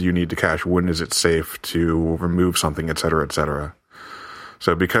that. When do you need to cache? When is it safe to remove something, et cetera, et cetera.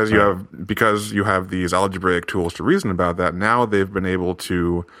 So because you have these algebraic tools to reason about that, now they've been able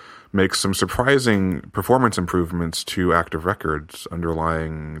to make some surprising performance improvements to Active Records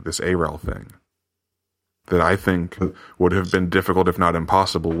underlying this AREL thing that I think would have been difficult, if not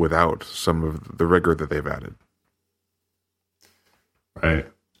impossible, without some of the rigor that they've added. Right.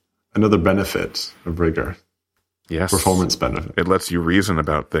 Another benefit of rigor. Yes. Performance benefit. It lets you reason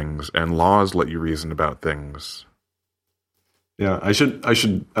about things, and laws let you reason about things. Yeah, I should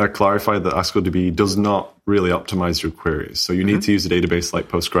clarify that HaskellDB does not really optimize your queries. So you need to use a database like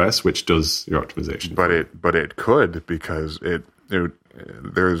Postgres, which does your optimization. But it could, because it's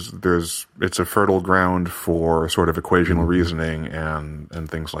a fertile ground for sort of equational reasoning and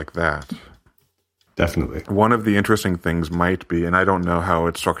things like that. Definitely. One of the interesting things might be, and I don't know how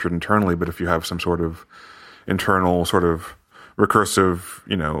it's structured internally, but if you have some sort of internal sort of recursive,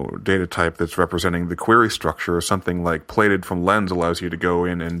 data type that's representing the query structure, something like plated from lens allows you to go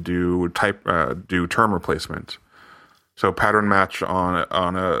in and do term replacement. So pattern match on a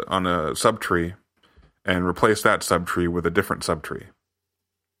subtree and replace that subtree with a different subtree.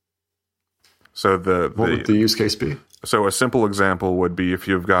 So what would the use case be? So a simple example would be if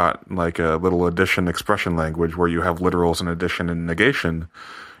you've got like a little addition expression language where you have literals and addition and negation.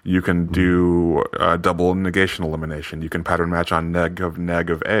 You can do double negation elimination. You can pattern match on neg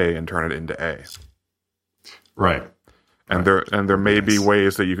of A and turn it into A. Right. And there may be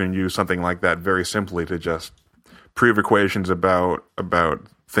ways that you can use something like that very simply to just prove equations about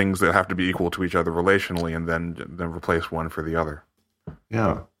things that have to be equal to each other relationally, and then replace one for the other.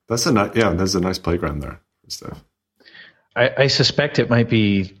 Yeah, there's a nice playground there and stuff. I suspect it might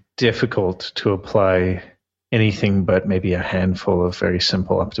be difficult to apply anything but maybe a handful of very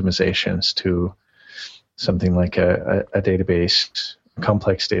simple optimizations to something like a database,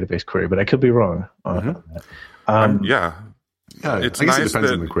 complex database query. But I could be wrong on that. Yeah, it's nice. It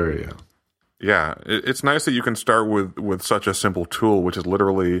depends on the query. Yeah, it's nice that you can start with such a simple tool, which is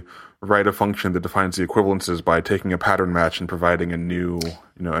literally write a function that defines the equivalences by taking a pattern match and providing a new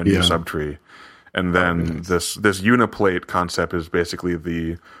subtree. And then this uniplate concept is basically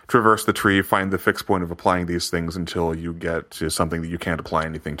the traverse the tree, find the fixed point of applying these things until you get to something that you can't apply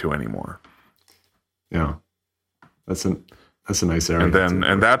anything to anymore. Yeah, that's a nice area.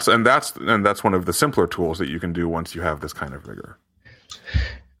 And that's one of the simpler tools that you can do once you have this kind of rigor.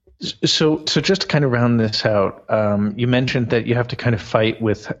 So just to kind of round this out, you mentioned that you have to kind of fight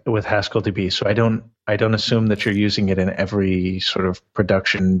with Haskell DB. So I don't assume that you're using it in every sort of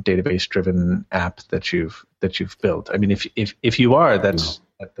production database driven app that you've built. I mean, if you are, that's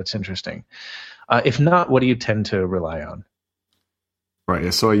interesting. If not, what do you tend to rely on? Right.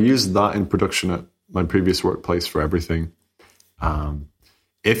 Yeah, so I used that in production at my previous workplace for everything.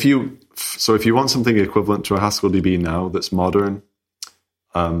 If you want something equivalent to a Haskell DB now that's modern,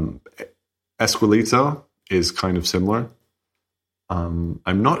 Esquelito is kind of similar. I'm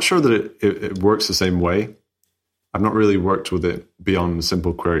not sure that it works the same way. I've not really worked with it beyond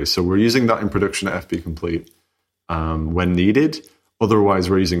simple queries. So we're using that in production at FP Complete when needed. Otherwise,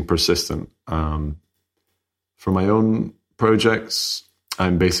 we're using persistent. For my own projects,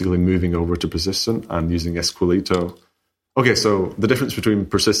 I'm basically moving over to persistent and using Esquelito. Okay, so the difference between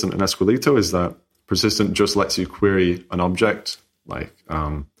persistent and Esquelito is that persistent just lets you query an object, like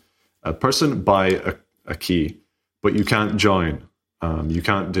a person, by a key, but you can't join. You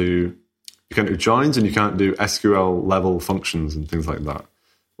can't do joins, and you can't do SQL level functions and things like that.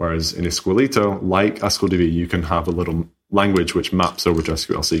 Whereas in Esquelito, like HaskellDB, you can have a little language which maps over to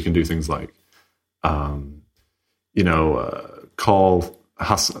SQL, so you can do things like call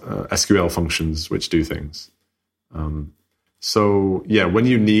SQL functions which do things. So yeah, when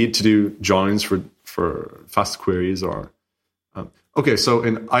you need to do joins for fast queries or so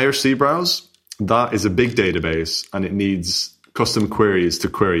in IRC browse, that is a big database and it needs custom queries to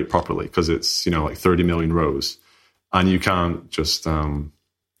query it properly because it's like 30 million rows, and you can't just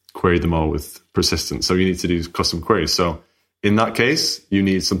query them all with persistent. So you need to do custom queries. So in that case, you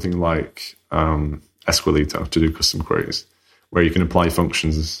need something like Esquelito to do custom queries, where you can apply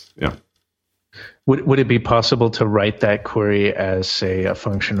functions. Yeah. Would it be possible to write that query as, say, a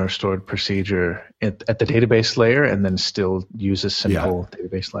function or stored procedure at the database layer and then still use a simple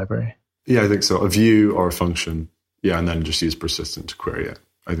database library? Yeah, I think so. A view or a function. Yeah, and then just use persistent to query it.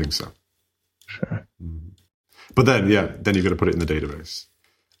 I think so. Sure. But then you've got to put it in the database,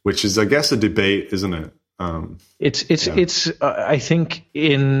 which is, I guess, a debate, isn't it? It's I think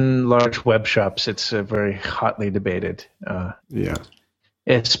in large web shops, it's very hotly debated.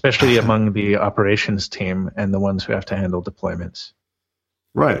 Especially among the operations team and the ones who have to handle deployments.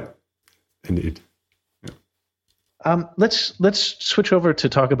 Right. Indeed. Yeah. Let's switch over to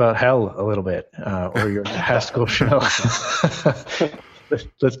talk about Hell a little bit, or your Haskell shell.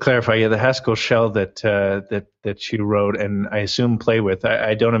 Let's clarify. Yeah, the Haskell shell that you wrote and I assume play with.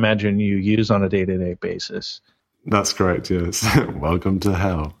 I don't imagine you use on a day-to-day basis. That's correct. Yes. Welcome to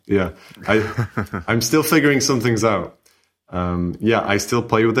Hell. Yeah, I'm still figuring some things out. I still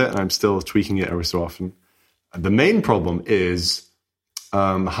play with it and I'm still tweaking it every so often. The main problem is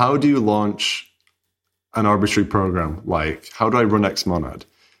how do you launch an arbitrary program? Like, how do I run xmonad?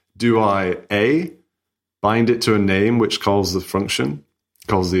 Do I A, bind it to a name which calls the function,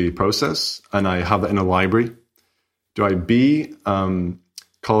 calls the process, and I have it in a library? Do I B,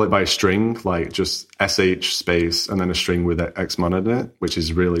 call it by a string, like just sh space and then a string with xmonad in it, which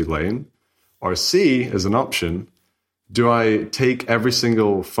is really lame? Or C, as an option, do I take every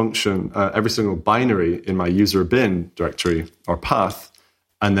single function, every single binary in my user bin directory or path,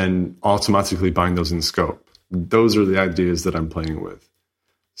 and then automatically bind those in scope? Those are the ideas that I'm playing with.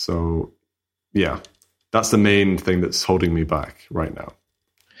 So, yeah, that's the main thing that's holding me back right now.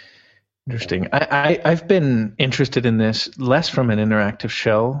 Interesting. I've been interested in this less from an interactive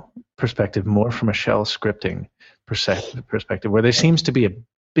shell perspective, more from a shell scripting perspective, where there seems to be a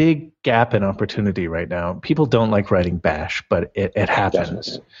big gap in opportunity right now. People don't like writing bash, but it happens.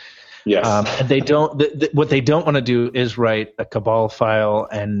 Definitely. Yes. And they don't. What they don't want to do is write a Cabal file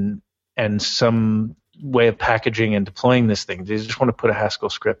and some way of packaging and deploying this thing. They just want to put a Haskell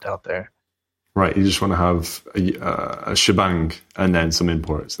script out there. Right. You just want to have a shebang and then some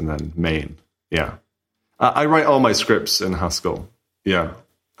imports and then main. Yeah. I write all my scripts in Haskell. Yeah.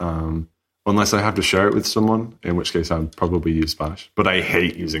 Unless I have to share it with someone, in which case I'd probably use bash. But I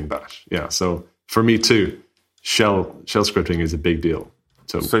hate using bash. Yeah. So for me too, shell scripting is a big deal.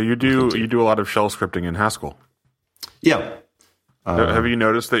 So you do a lot of shell scripting in Haskell? Yeah. Have you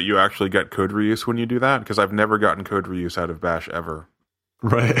noticed that you actually get code reuse when you do that? Because I've never gotten code reuse out of bash ever.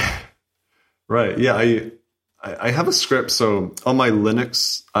 Right. Right. Yeah. I have a script. So on my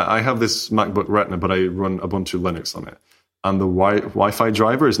Linux, I have this MacBook Retina, but I run Ubuntu Linux on it. And the Wi-Fi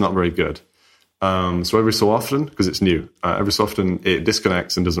driver is not very good. So every so often, because it's new, every so often it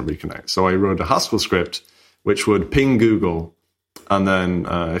disconnects and doesn't reconnect. So I wrote a Haskell script which would ping Google, and then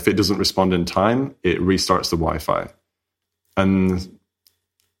if it doesn't respond in time, it restarts the Wi-Fi. And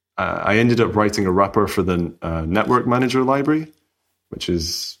I ended up writing a wrapper for the Network Manager library, which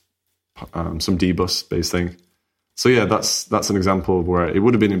is some dbus based thing. So yeah, that's an example of where it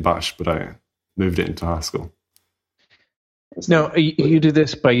would have been in Bash, but I moved it into Haskell. Now, you do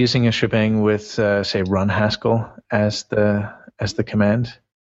this by using a shebang with, say, run Haskell as the command?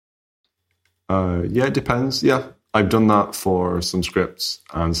 Yeah, it depends. Yeah, I've done that for some scripts,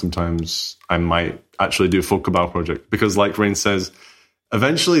 and sometimes I might actually do a full cabal project because, like Rain says,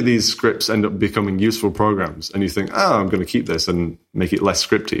 eventually these scripts end up becoming useful programs, and you think, oh, I'm going to keep this and make it less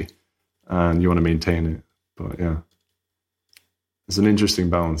scripty, and you want to maintain it. But yeah, it's an interesting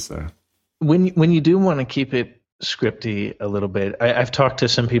balance there. When you do want to keep it scripty a little bit, I've talked to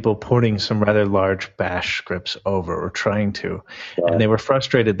some people porting some rather large Bash scripts over, or trying to, and they were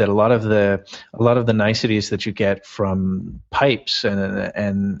frustrated that a lot of the niceties that you get from pipes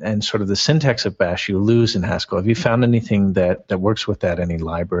and sort of the syntax of Bash you lose in Haskell. Have you found anything that works with that? Any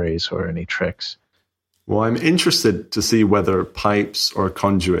libraries or any tricks? Well, I'm interested to see whether pipes or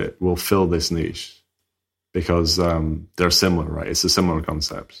conduit will fill this niche, because they're similar, right? It's a similar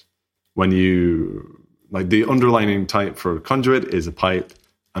concept. When you like, the underlining type for conduit is a pipe,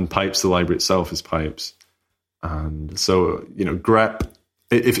 and pipes, the library itself, is pipes. And so, grep,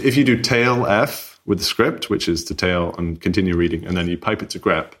 if you do tail f with the script, which is to tail and continue reading, and then you pipe it to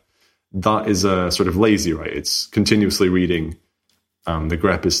grep, that is a sort of lazy, right? It's continuously reading. The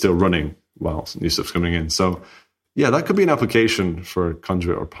grep is still running while new stuff's coming in. So yeah, that could be an application for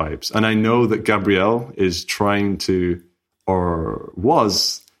conduit or pipes. And I know that Gabrielle is trying to, or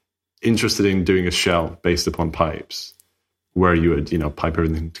was interested in doing a shell based upon pipes, where you would, pipe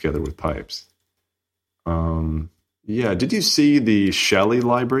everything together with pipes. Yeah, did you see the Shelly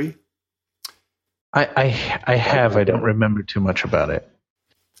library? I have. I don't remember too much about it.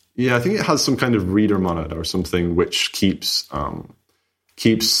 Yeah, I think it has some kind of reader monad or something which keeps the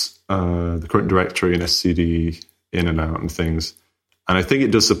current directory and SCD in and out and things. And I think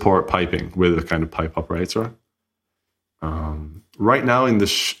it does support piping with a kind of pipe operator. Right now in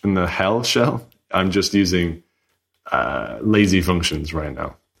the Hell shell, I'm just using lazy functions right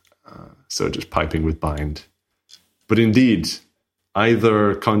now. So just piping with bind. But indeed,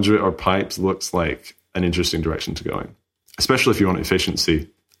 either conduit or pipes looks like an interesting direction to go in, especially if you want efficiency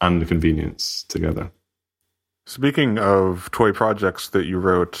and the convenience together. Speaking of toy projects that you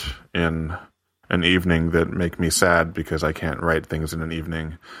wrote in an evening that make me sad because I can't write things in an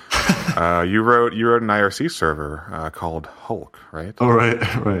evening, you wrote an IRC server called Hulk, right? Oh,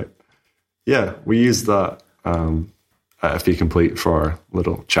 right. Yeah, we use that at FP Complete for our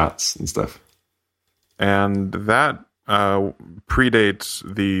little chats and stuff. And that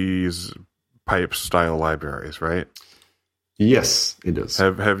predates these pipe-style libraries, right? Yes, it does.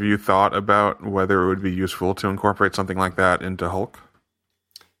 Have you thought about whether it would be useful to incorporate something like that into Hulk?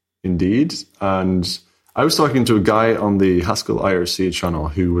 Indeed. And I was talking to a guy on the Haskell IRC channel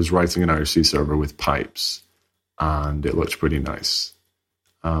who was writing an IRC server with pipes, and it looked pretty nice.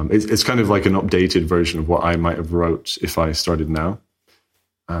 It's kind of like an updated version of what I might have wrote if I started now.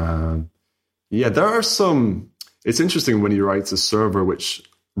 Yeah, there are some... It's interesting when you write a server which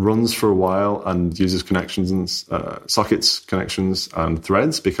runs for a while and uses connections and sockets, connections, and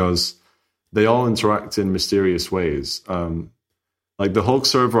threads, because they all interact in mysterious ways. Like the Hulk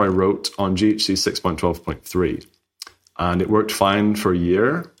server I wrote on GHC 6.12.3, and it worked fine for a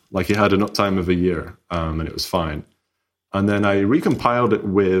year. Like it had an uptime of a year, and it was fine. And then I recompiled it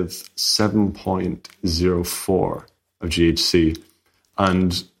with 7.04 of GHC,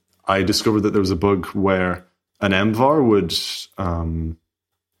 and I discovered that there was a bug where an mvar would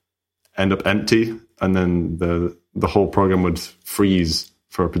end up empty, and then the whole program would freeze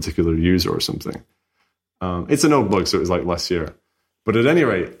for a particular user or something. It's an old bug, so it was like last year. But at any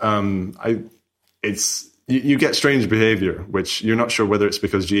rate, you get strange behavior, which you're not sure whether it's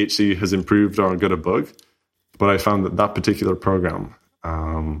because GHC has improved or got a bug. But I found that particular program,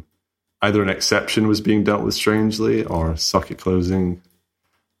 either an exception was being dealt with strangely or socket closing.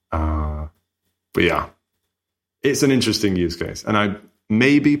 But yeah, it's an interesting use case. And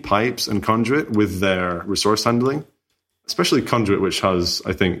maybe pipes and conduit with their resource handling, especially conduit, which has,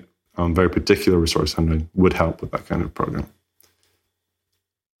 I think, very particular resource handling, would help with that kind of program.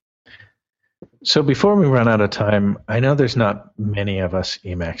 So before we run out of time, I know there's not many of us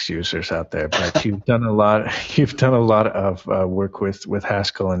Emacs users out there, but you've done a lot. You've done a lot of work with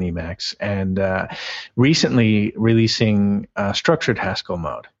Haskell and Emacs, and recently releasing Structured Haskell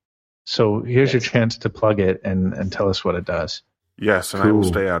Mode. So here's your chance to plug it and tell us what it does. Yes, and cool. I will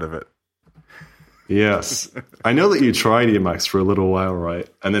stay out of it. Yes, I know that you tried Emacs for a little while, right?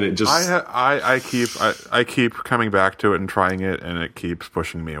 And then it just I keep coming back to it and trying it, and it keeps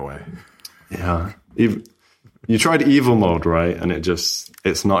pushing me away. Yeah, You tried evil mode, right? And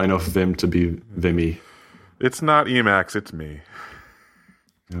it's not enough Vim to be Vimy. It's not Emacs, it's me.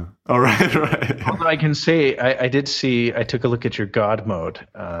 Yeah. All right, right. Although I can say I took a look at your God mode,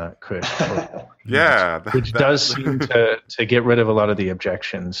 Chris. Yeah. Which does seem to get rid of a lot of the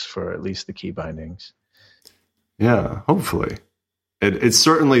objections for at least the key bindings. Yeah, hopefully. It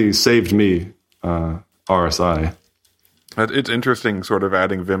certainly saved me RSI. It's interesting sort of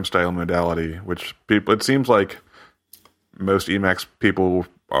adding Vim style modality, which it seems like most Emacs people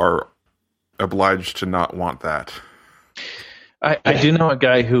are obliged to not want that. I do know a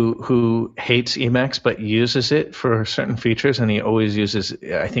guy who hates Emacs but uses it for certain features, and he always uses,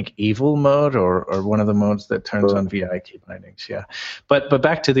 I think, evil mode or one of the modes that turns on VI key bindings. Yeah, but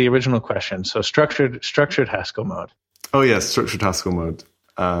back to the original question. So structured Haskell mode. Oh yes, structured Haskell mode.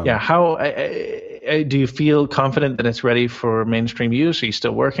 How do you feel confident that it's ready for mainstream use? Are you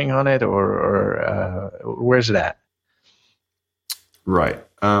still working on it, or where's it at? Right.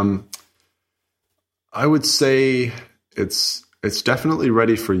 I would say it's definitely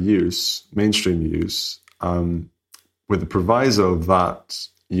ready for use, mainstream use, with the proviso that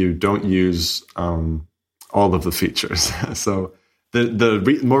you don't use all of the features. So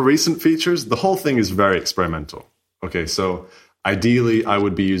the more recent features, the whole thing is very experimental. Okay, so ideally I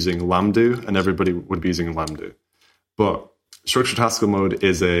would be using Lambda, and everybody would be using Lambda. But structured Haskell mode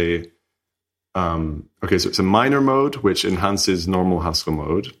is so it's a minor mode which enhances normal Haskell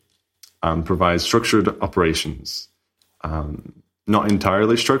mode, provides structured operations. Not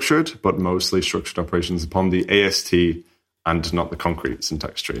entirely structured, but mostly structured operations upon the AST and not the concrete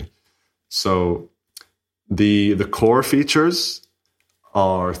syntax tree. So the core features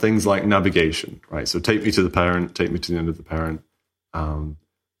are things like navigation, right? So take me to the parent, take me to the end of the parent,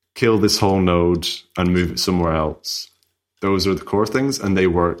 kill this whole node and move it somewhere else. Those are the core things, and they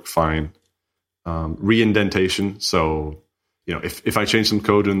work fine. Reindentation, so if I change some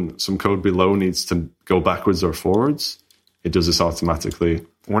code and some code below needs to go backwards or forwards, it does this automatically.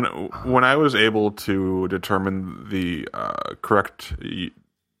 When I was able to determine the correct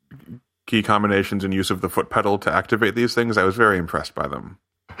key combinations and use of the foot pedal to activate these things, I was very impressed by them.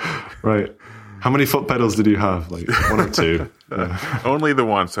 Right. How many foot pedals did you have? Like one or two? Only the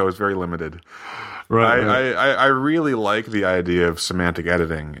one, so I was very limited. Right. I really like the idea of semantic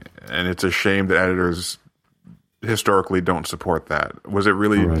editing, and it's a shame that editors historically don't support that. Was it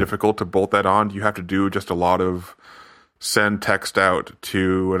really difficult to bolt that on? Do you have to do just a lot of send text out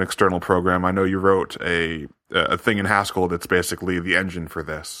to an external program? I know you wrote a thing in Haskell that's basically the engine for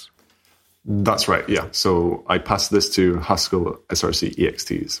this. That's right, yeah. So I passed this to Haskell src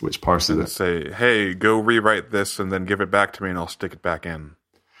exts, which parses it. Say, hey, go rewrite this and then give it back to me and I'll stick it back in.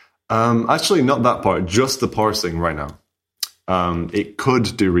 Actually, not that part, just the parsing right now. It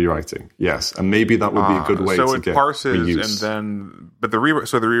could do rewriting, yes, and maybe that would be a good way to get parses reuse. And then, but the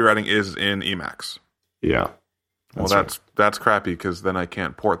rewriting is in Emacs. Yeah. That's crappy, because then I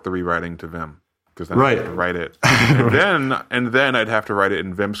can't port the rewriting to Vim, because then I have to write it, and then I'd have to write it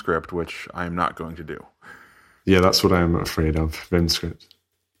in Vim script, which I'm not going to do. Yeah, that's what I'm afraid of, Vim script.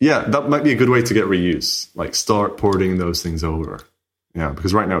 Yeah, that might be a good way to get reuse, like start porting those things over. Yeah,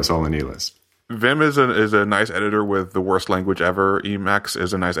 because right now it's all in ELISP. Vim is a nice editor with the worst language ever. Emacs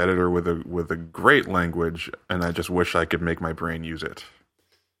is a nice editor with a great language, and I just wish I could make my brain use it.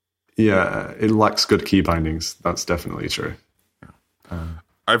 Yeah, it lacks good key bindings. That's definitely true.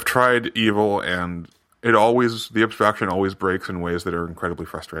 I've tried Evil, and the abstraction always breaks in ways that are incredibly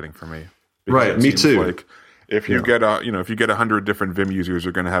frustrating for me. Right, me too. Like if you get 100 different Vim users,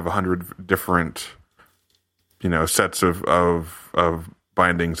 you're going to have 100 different sets of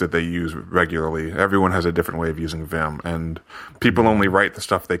bindings that they use regularly. Everyone has a different way of using Vim, and people only write the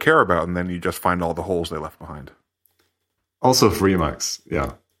stuff they care about, and then you just find all the holes they left behind. Also for Emacs,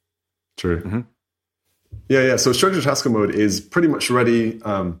 yeah. True. Mm-hmm. Yeah. So structured Haskell mode is pretty much ready.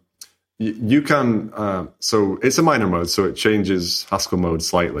 You can, so it's a minor mode, so it changes Haskell mode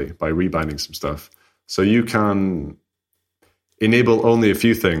slightly by rebinding some stuff. So you can enable only a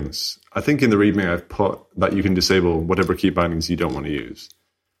few things. I think in the README I've put that you can disable whatever key bindings you don't want to use.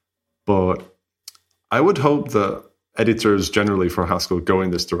 But I would hope that editors generally for Haskell go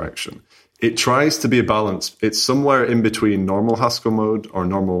in this direction. It tries to be a balance. It's somewhere in between normal Haskell mode or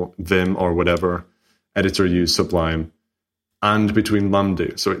normal Vim or whatever editor use, Sublime, and between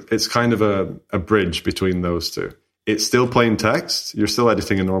Lambda. So it's kind of a bridge between those two. It's still plain text. You're still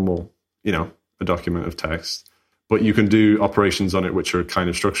editing a normal, a document of text, but you can do operations on it which are kind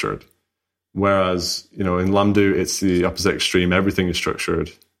of structured. Whereas, in Lambda, it's the opposite extreme. Everything is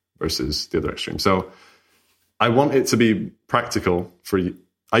structured versus the other extreme. So I want it to be practical for you.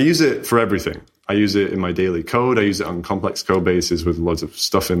 I use it for everything. I use it in my daily code. I use it on complex code bases with loads of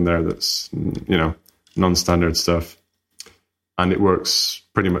stuff in there that's, non-standard stuff. And it works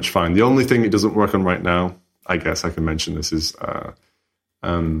pretty much fine. The only thing it doesn't work on right now, I guess I can mention this, is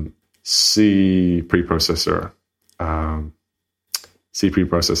C preprocessor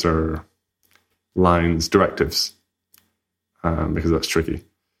lines directives, because that's tricky.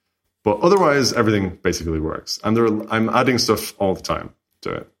 But otherwise, everything basically works. And I'm adding stuff all the time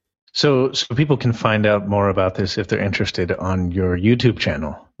to it. So people can find out more about this if they're interested on your YouTube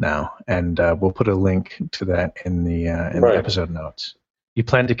channel now, and we'll put a link to that in the episode notes. You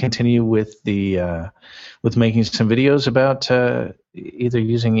plan to continue with with making some videos about either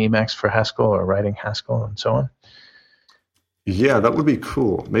using Emacs for Haskell or writing Haskell and so on? Yeah, that would be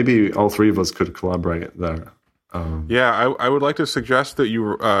cool. Maybe all three of us could collaborate there. I would like to suggest that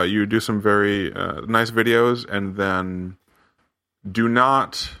you do some very nice videos, and then do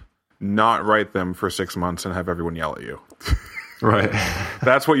not write them for 6 months and have everyone yell at you. Right.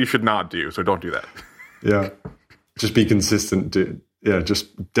 That's what you should not do. So don't do that. Yeah. Just be consistent.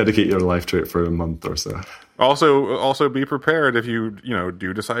 Just dedicate your life to it for a month or so. Also be prepared if you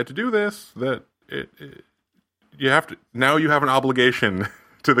do decide to do this, that you have to, now you have an obligation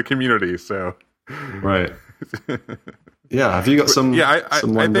to the community. So right. Yeah, have you got some? Yeah,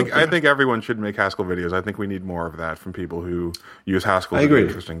 I think everyone should make Haskell videos. I think we need more of that from people who use Haskell to do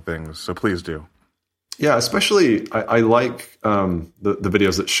interesting things. So please do. Yeah, especially I like the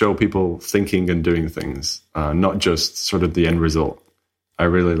videos that show people thinking and doing things, not just sort of the end result. I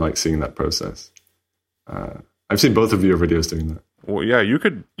really like seeing that process. I've seen both of your videos doing that. Well, yeah, you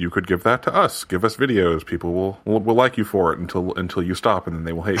could give that to us. Give us videos. People will like you for it until you stop, and then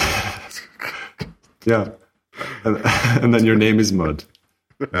they will hate you. Yeah. And then your name is Mud.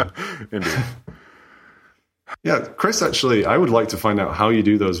 Indeed. Yeah, Chris, actually, I would like to find out how you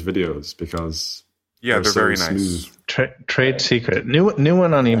do those videos, because they're so very smooth. nice. Trade secret. New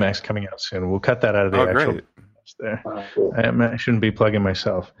one on Emacs coming out soon. We'll cut that out of the actual great. There. I shouldn't be plugging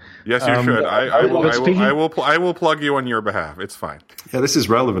myself. Yes, you should. I will plug you on your behalf. It's fine. Yeah, this is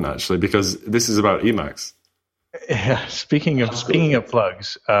relevant actually, because this is about Emacs. Yeah. Speaking of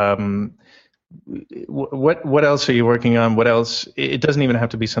plugs, what else are you working on? What else? It doesn't even have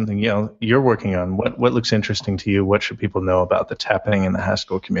to be something you're working on. What looks interesting to you? What should people know about that's happening in the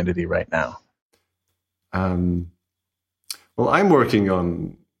Haskell community right now? Well, I'm working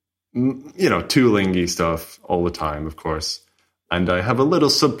on tooling-y stuff all the time, of course, and I have a little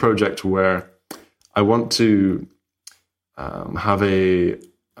sub project where I want to have a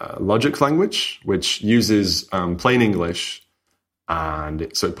logic language which uses plain English. And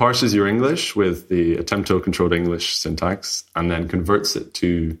so it parses your English with the attempt-controlled English syntax and then converts it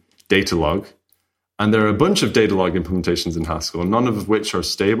to Datalog. And there are a bunch of Datalog implementations in Haskell, none of which are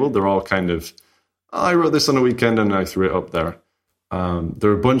stable. They're all kind of, I wrote this on a weekend and I threw it up there. There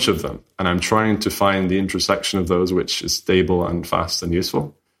are a bunch of them. And I'm trying to find the intersection of those, which is stable and fast and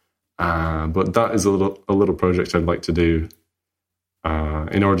useful. But that is a little project I'd like to do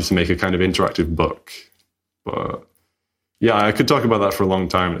in order to make a kind of interactive book. But yeah, I could talk about that for a long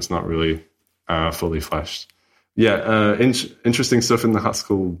time. It's not really fully fleshed. Yeah, interesting stuff in the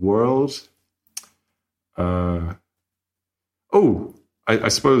Haskell world. I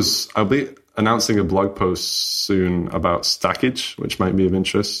suppose I'll be announcing a blog post soon about stackage, which might be of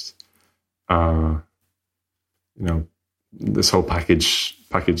interest. This whole package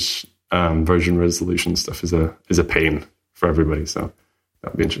version resolution stuff is a pain for everybody, so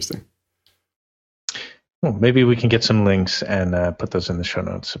that'd be interesting. Well, maybe we can get some links and put those in the show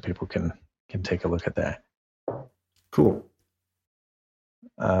notes so people can take a look at that. Cool.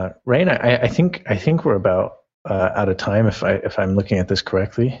 Rain, I think we're about out of time if I'm looking at this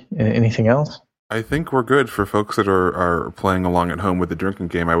correctly. Anything else? I think we're good for folks that are playing along at home with the drinking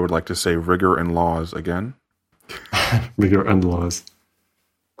game. I would like to say rigor and laws again. Rigor and laws.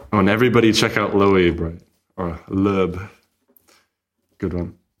 Oh, and everybody check out Loeb, right? Or Loeb. Good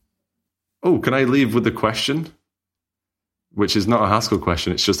one. Oh, can I leave with the question? Which is not a Haskell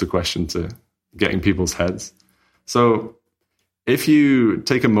question. It's just a question to get in people's heads. So if you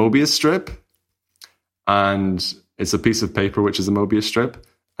take a Mobius strip, and it's a piece of paper which is a Mobius strip,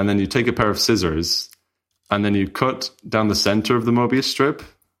 and then you take a pair of scissors, and then you cut down the center of the Mobius strip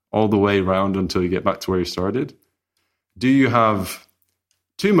all the way around until you get back to where you started, do you have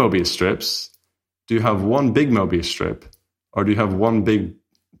two Mobius strips? Do you have one big Mobius strip? Or do you have one big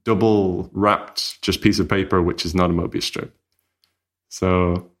double wrapped just piece of paper which is not a Mobius strip?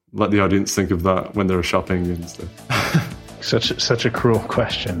 So let the audience think of that when they're shopping and stuff. Such a cruel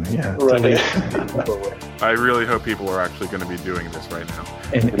question. Yeah. Right. I really hope people are actually going to be doing this right now.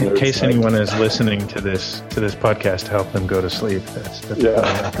 In case anyone is listening to this podcast to help them go to sleep, that's probably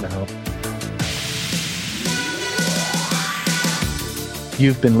not going to help.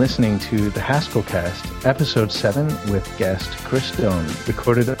 You've been listening to the Haskell Cast, Episode 7 with guest Chris Doan,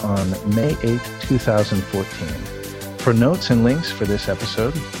 recorded on May 8, 2014. For notes and links for this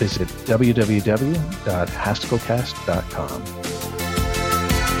episode, visit www.haskellcast.com.